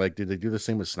wondering, like, did they do the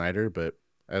same with Snyder? But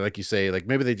like you say, like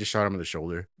maybe they just shot him in the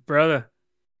shoulder. Brother,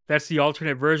 that's the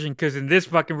alternate version, because in this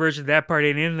fucking version, that part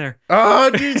ain't in there. Oh,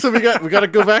 dude, so we got to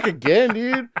go back again,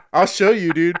 dude. I'll show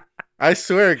you, dude. I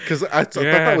swear, because I thought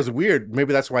that was weird.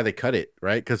 Maybe that's why they cut it,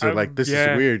 right? Because they're like, this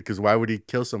is weird, because why would he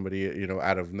kill somebody,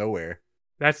 out of nowhere?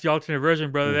 That's the alternate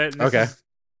version, brother.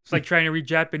 It's like trying to read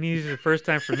Japanese the first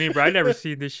time for me, bro. I never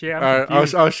seen this shit. All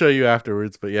right, I'll show you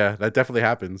afterwards, but yeah, that definitely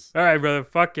happens. All right, brother.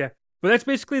 Fuck yeah. But that's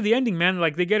basically the ending, man.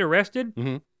 Like, they get arrested,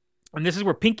 and this is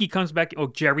where Pinky comes back. Oh,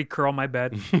 Jerry Curl, my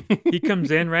bad. He comes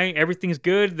in, right? Everything's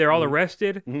good. They're all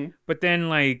arrested. But then,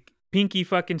 like, Pinky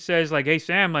fucking says, like, hey,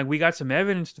 Sam, like, we got some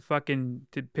evidence to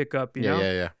pick up, you know?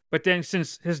 Yeah. But then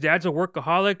since his dad's a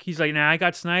workaholic, he's like, nah, I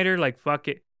got Snyder. Like, fuck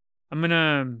it. I'm going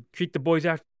to treat the boys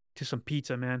out to some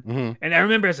pizza, man. And I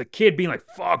remember as a kid being like,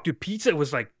 fuck, dude, pizza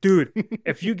was like, dude,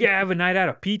 if you have a night out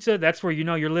of pizza, that's where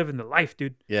you're living the life,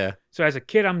 dude. Yeah. So as a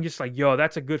kid, I'm just like, yo,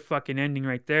 that's a good fucking ending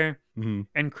right there.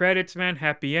 And credits, man,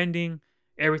 happy ending.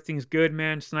 Everything's good,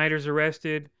 man. Snyder's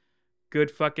arrested. Good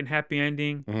fucking happy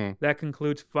ending. That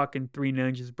concludes fucking Three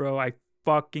Ninjas, bro. I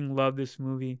fucking love this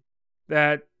movie.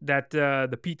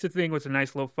 The pizza thing was a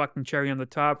nice little fucking cherry on the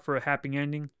top for a happy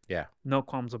ending. Yeah. No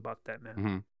qualms about that,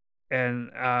 man.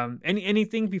 And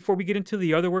anything before we get into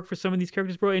the other work for some of these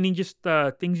characters, bro? Any just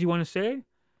things you want to say?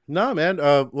 No, man.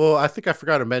 Well, I think I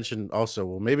forgot to mention also.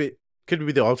 Well, maybe it could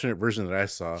be the alternate version that I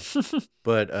saw.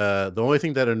 But the only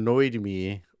thing that annoyed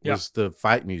me was the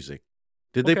fight music.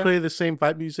 Did they play the same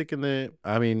fight music in the?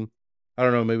 I mean, I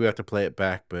don't know. Maybe we have to play it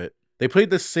back, but they played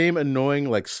the same annoying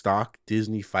like stock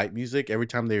Disney fight music every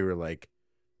time they were like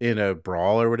in a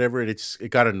brawl or whatever. It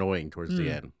got annoying towards the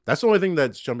end. That's the only thing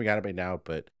that's jumping out at me now,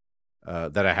 but.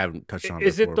 That I haven't touched on.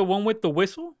 Is it the one with the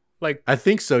whistle? Like, I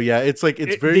think so. Yeah, it's like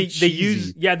very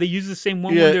cheesy. They use the same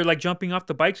one when they're like jumping off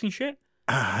the bikes and shit.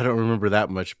 I don't remember that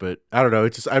much, but I don't know.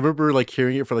 It's just I remember like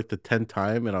hearing it for like the 10th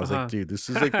time, and I was like, dude, this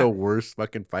is like the worst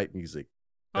fucking fight music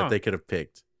that they could have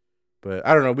picked. But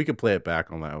I don't know. We could play it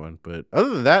back on that one. But other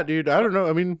than that, dude, I don't know.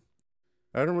 I mean,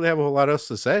 I don't really have a whole lot else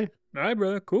to say. All right,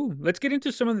 brother. Cool. Let's get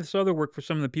into some of this other work for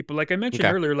some of the people. Like I mentioned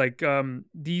earlier, like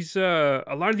these a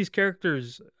lot of these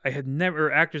characters I've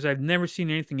never seen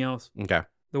anything else. Okay.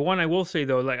 The one I will say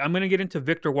though, like I'm gonna get into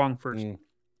Victor Wong first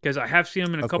because I have seen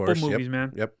him in a couple movies,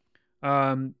 man. Yep.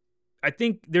 I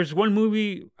think there's one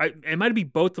movie. It might be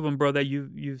both of them, bro, that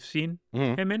you've seen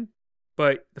him in.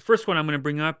 But the first one I'm gonna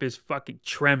bring up is fucking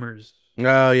Tremors.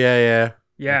 Oh yeah.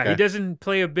 Yeah, he Okay. doesn't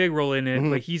play a big role in it,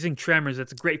 Mhm. but he's in Tremors.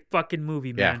 That's a great fucking movie,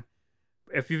 Yeah. man.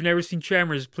 If you've never seen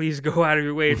Tremors, please go out of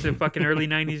your way. It's a fucking early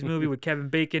 90s movie with Kevin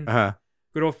Bacon. Uh-huh.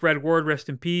 Good old Fred Ward, rest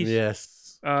in peace.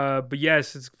 Yes. But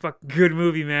yes, it's a fucking good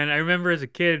movie, man. I remember as a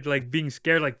kid, like, being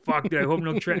scared, like, fuck, dude, I hope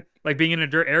no like, being in a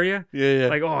dirt area. Yeah.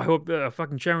 Like, oh, I hope the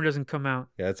fucking Tremor doesn't come out.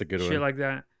 Yeah, that's a good Shit one. like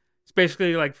that. It's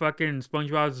basically like fucking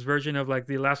SpongeBob's version of, like,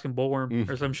 the Alaskan bullworm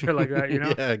or some shit like that, you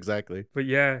know? Yeah, exactly. But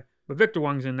yeah, but Victor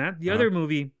Wong's in that. The Uh-huh. other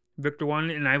movie, Victor Wong,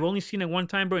 and I've only seen it one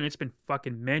time, bro, and it's been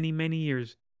fucking many, many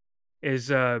years,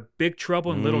 is Big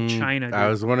Trouble in Little China, dude. I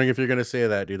was wondering if you're gonna say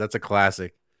that, dude. That's a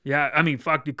classic. Yeah, I mean,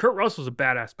 fuck, dude. Kurt Russell's a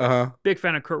badass. Uh-huh. Big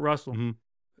fan of Kurt Russell. Mhm.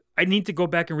 I need to go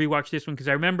back and rewatch this one because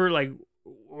I remember, like,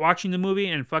 watching the movie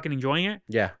and fucking enjoying it.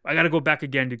 Yeah. I got to go back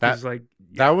again because, like,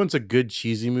 That one's a good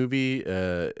cheesy movie.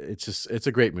 It's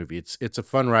a great movie. It's a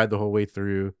fun ride the whole way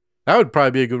through. That would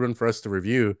probably be a good one for us to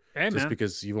review. hey, just man.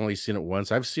 because you've only seen it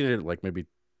once. I've seen it like maybe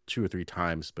 2 or 3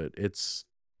 times, but it's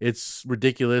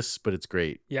ridiculous, but it's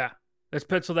great. Yeah. Let's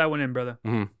pencil that one in, brother.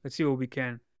 Mhm. Let's see what we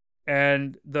can.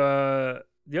 And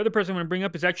the other person I'm going to bring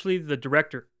up is actually the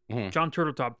director, Mhm. Jon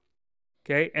Turteltaub.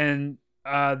 Okay? And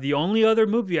the only other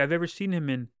movie I've ever seen him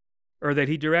in, or that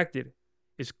he directed,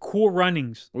 is Cool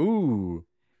Runnings. Ooh.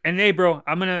 And hey, bro,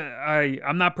 I'm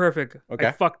not perfect. Okay.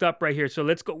 I fucked up right here. So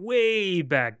let's go way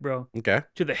back, bro, Okay.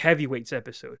 to the heavyweights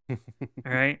episode. All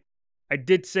right. I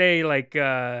did say, like,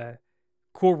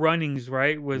 Cool Runnings,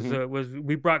 right? Was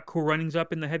we brought Cool Runnings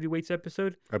up in the heavyweights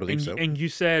episode? I believe and, so. And you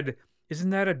said, isn't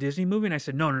that a Disney movie? And I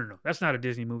said, no, that's not a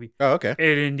Disney movie. Oh, okay.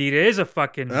 It indeed is a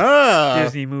fucking Ah.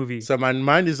 Disney movie. So my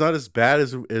mind is not as bad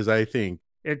as I think.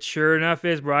 It sure enough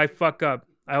is, bro. I fuck up.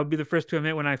 I'll be the first to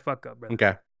admit when I fuck up, bro.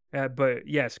 Okay. But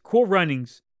yes, Cool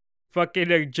Runnings,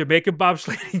 fucking Jamaican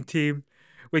bobsledding team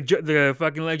with the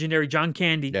fucking legendary John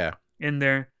Candy Yeah. in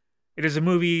there. It is a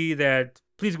movie that,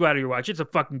 please go out of your watch. It's a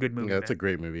fucking good movie. Yeah, it's man. a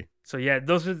great movie. So yeah,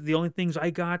 those are the only things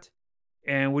I got.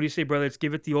 And what do you say, brother? Let's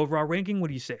give it the overall ranking. What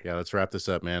do you say? Yeah, let's wrap this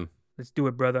up, man. Let's do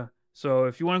it, brother. So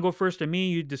if you want to go first or me,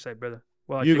 you decide, brother.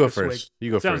 Well, I You take go a swig. first.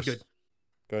 You go Sounds first. good.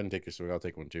 Go ahead and take your swig. I'll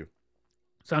take one too.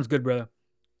 Sounds good, brother.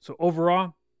 So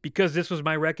overall, because this was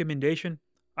my recommendation,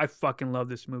 I fucking love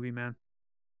this movie, man.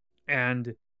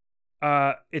 And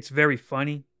it's very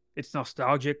funny. It's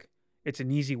nostalgic. It's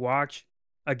an easy watch.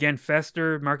 Again,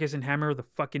 Fester, Marcus, and Hammer are the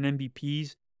fucking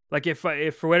MVPs. Like, if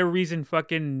for whatever reason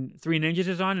fucking Three Ninjas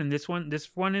is on and this one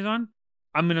is on,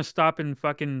 I'm gonna stop and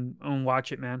fucking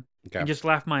watch it, man. Okay. And just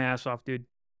laugh my ass off, dude.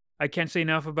 I can't say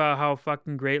enough about how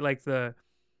fucking great the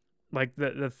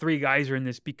three guys are in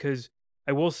this, because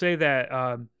I will say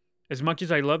that as much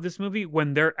as I love this movie,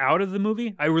 when they're out of the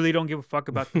movie, I really don't give a fuck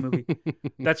about the movie.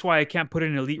 That's why I can't put it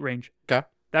in elite range. Okay.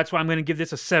 That's why I'm gonna give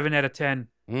this a 7 out of 10.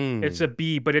 It's a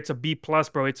B, but it's a B plus,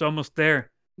 bro. It's almost there.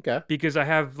 Okay. Because I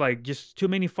have like just too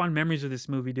many fun memories of this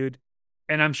movie, dude.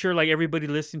 And I'm sure like everybody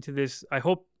listening to this, I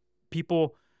hope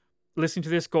people listening to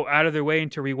this go out of their way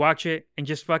and to rewatch it and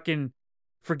just fucking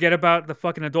forget about the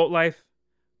fucking adult life.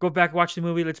 Go back, watch the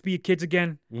movie. Let's be kids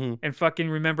again and fucking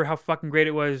remember how fucking great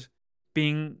it was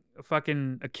being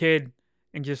a kid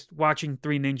and just watching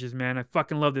Three Ninjas, man. I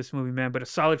fucking love this movie, man. But a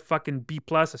solid fucking B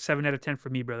plus, a 7 out of 10 for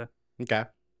me, brother. Okay.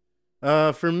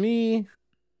 For me,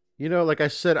 you know, like I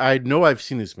said, I know I've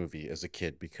seen this movie as a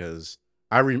kid because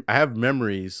I have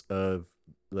memories of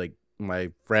like my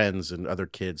friends and other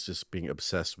kids just being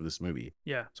obsessed with this movie.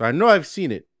 Yeah. So I know I've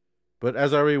seen it, but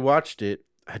as I rewatched it,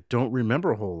 I don't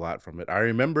remember a whole lot from it. I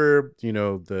remember, you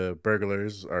know, the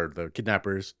burglars or the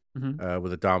kidnappers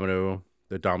with the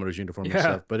Domino's uniform and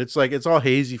stuff. But it's like, it's all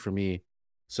hazy for me.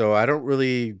 So I don't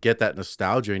really get that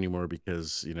nostalgia anymore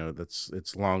because, you know,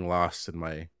 it's long lost in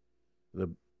the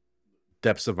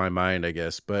depths of my mind, I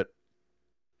guess. But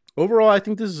overall, I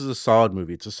think this is a solid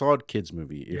movie. It's a solid kids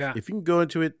movie. If you can go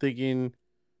into it thinking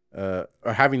or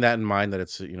having that in mind that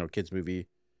it's a, you know, kids movie,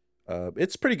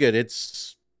 it's pretty good.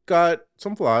 It's got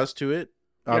some flaws to it,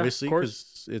 obviously,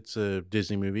 because it's a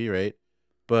Disney movie, right?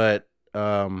 But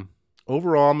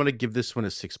overall, I'm gonna give this one a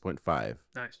 6.5.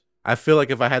 Nice. I feel like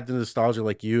if I had the nostalgia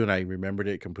like you and I remembered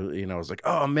it completely and I was like,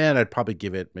 oh man, I'd probably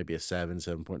give it maybe a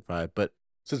 7.5. But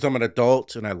since I'm an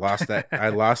adult and I lost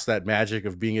that magic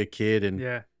of being a kid and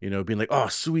you know, being like, oh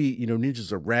sweet, you know,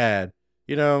 ninjas are rad,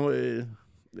 you know,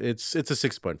 it's a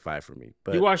 6.5 for me.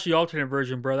 But you watched the alternate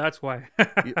version, bro. That's why.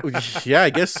 Yeah, I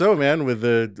guess so, man. With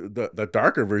the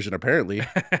darker version, apparently.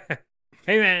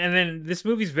 Hey, man, and then this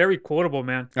movie's very quotable,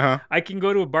 man. I can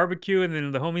go to a barbecue and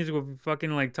then the homies will be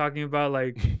fucking like talking about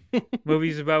like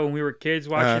movies about when we were kids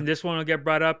watching. This one will get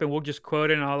brought up and we'll just quote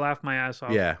it and I'll laugh my ass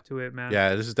off to it, man.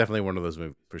 Yeah, this is definitely one of those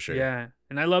movies for sure. Yeah,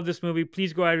 and I love this movie.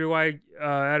 Please go out of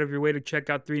your way to check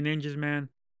out Three Ninjas, man.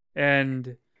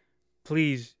 And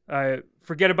please,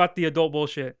 forget about the adult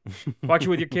bullshit. Watch it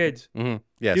with your kids.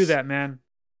 Yes. Do that, man.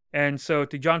 And so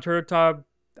to Jon Turteltaub,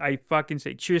 I fucking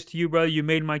say cheers to you, brother. You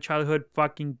made my childhood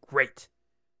fucking great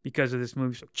because of this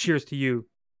movie. So cheers to you.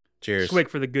 Cheers. Swig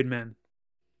for the good man.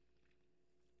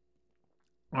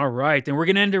 All right. And we're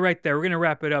going to end it right there. We're going to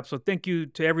wrap it up. So thank you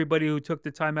to everybody who took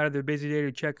the time out of their busy day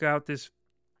to check out this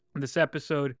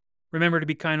episode. Remember to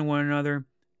be kind to one another.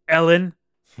 Ellen,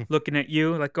 looking at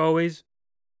you like always.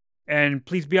 And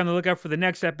please be on the lookout for the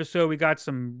next episode. We got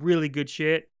some really good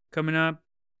shit coming up.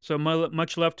 So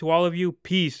much love to all of you.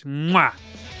 Peace. Mwah.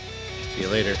 See you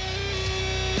later.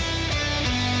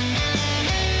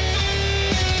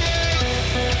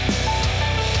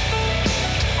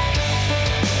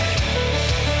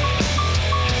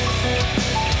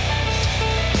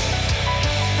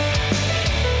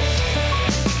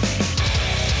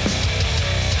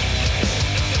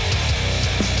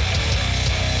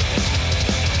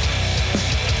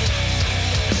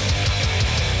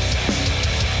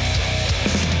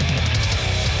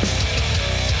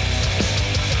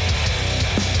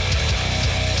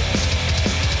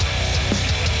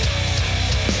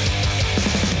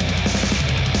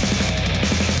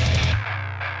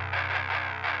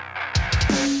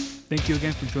 Thank you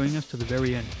again for joining us to the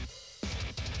very end.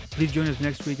 Please join us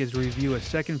next week as we review a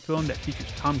second film that features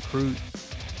Tom Cruise.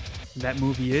 That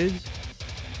movie is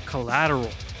Collateral,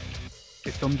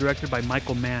 a film directed by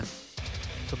Michael Mann.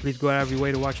 So please go out of your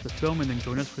way to watch the film and then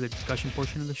join us for the discussion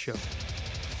portion of the show.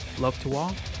 Love to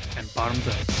all, and bottoms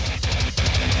up.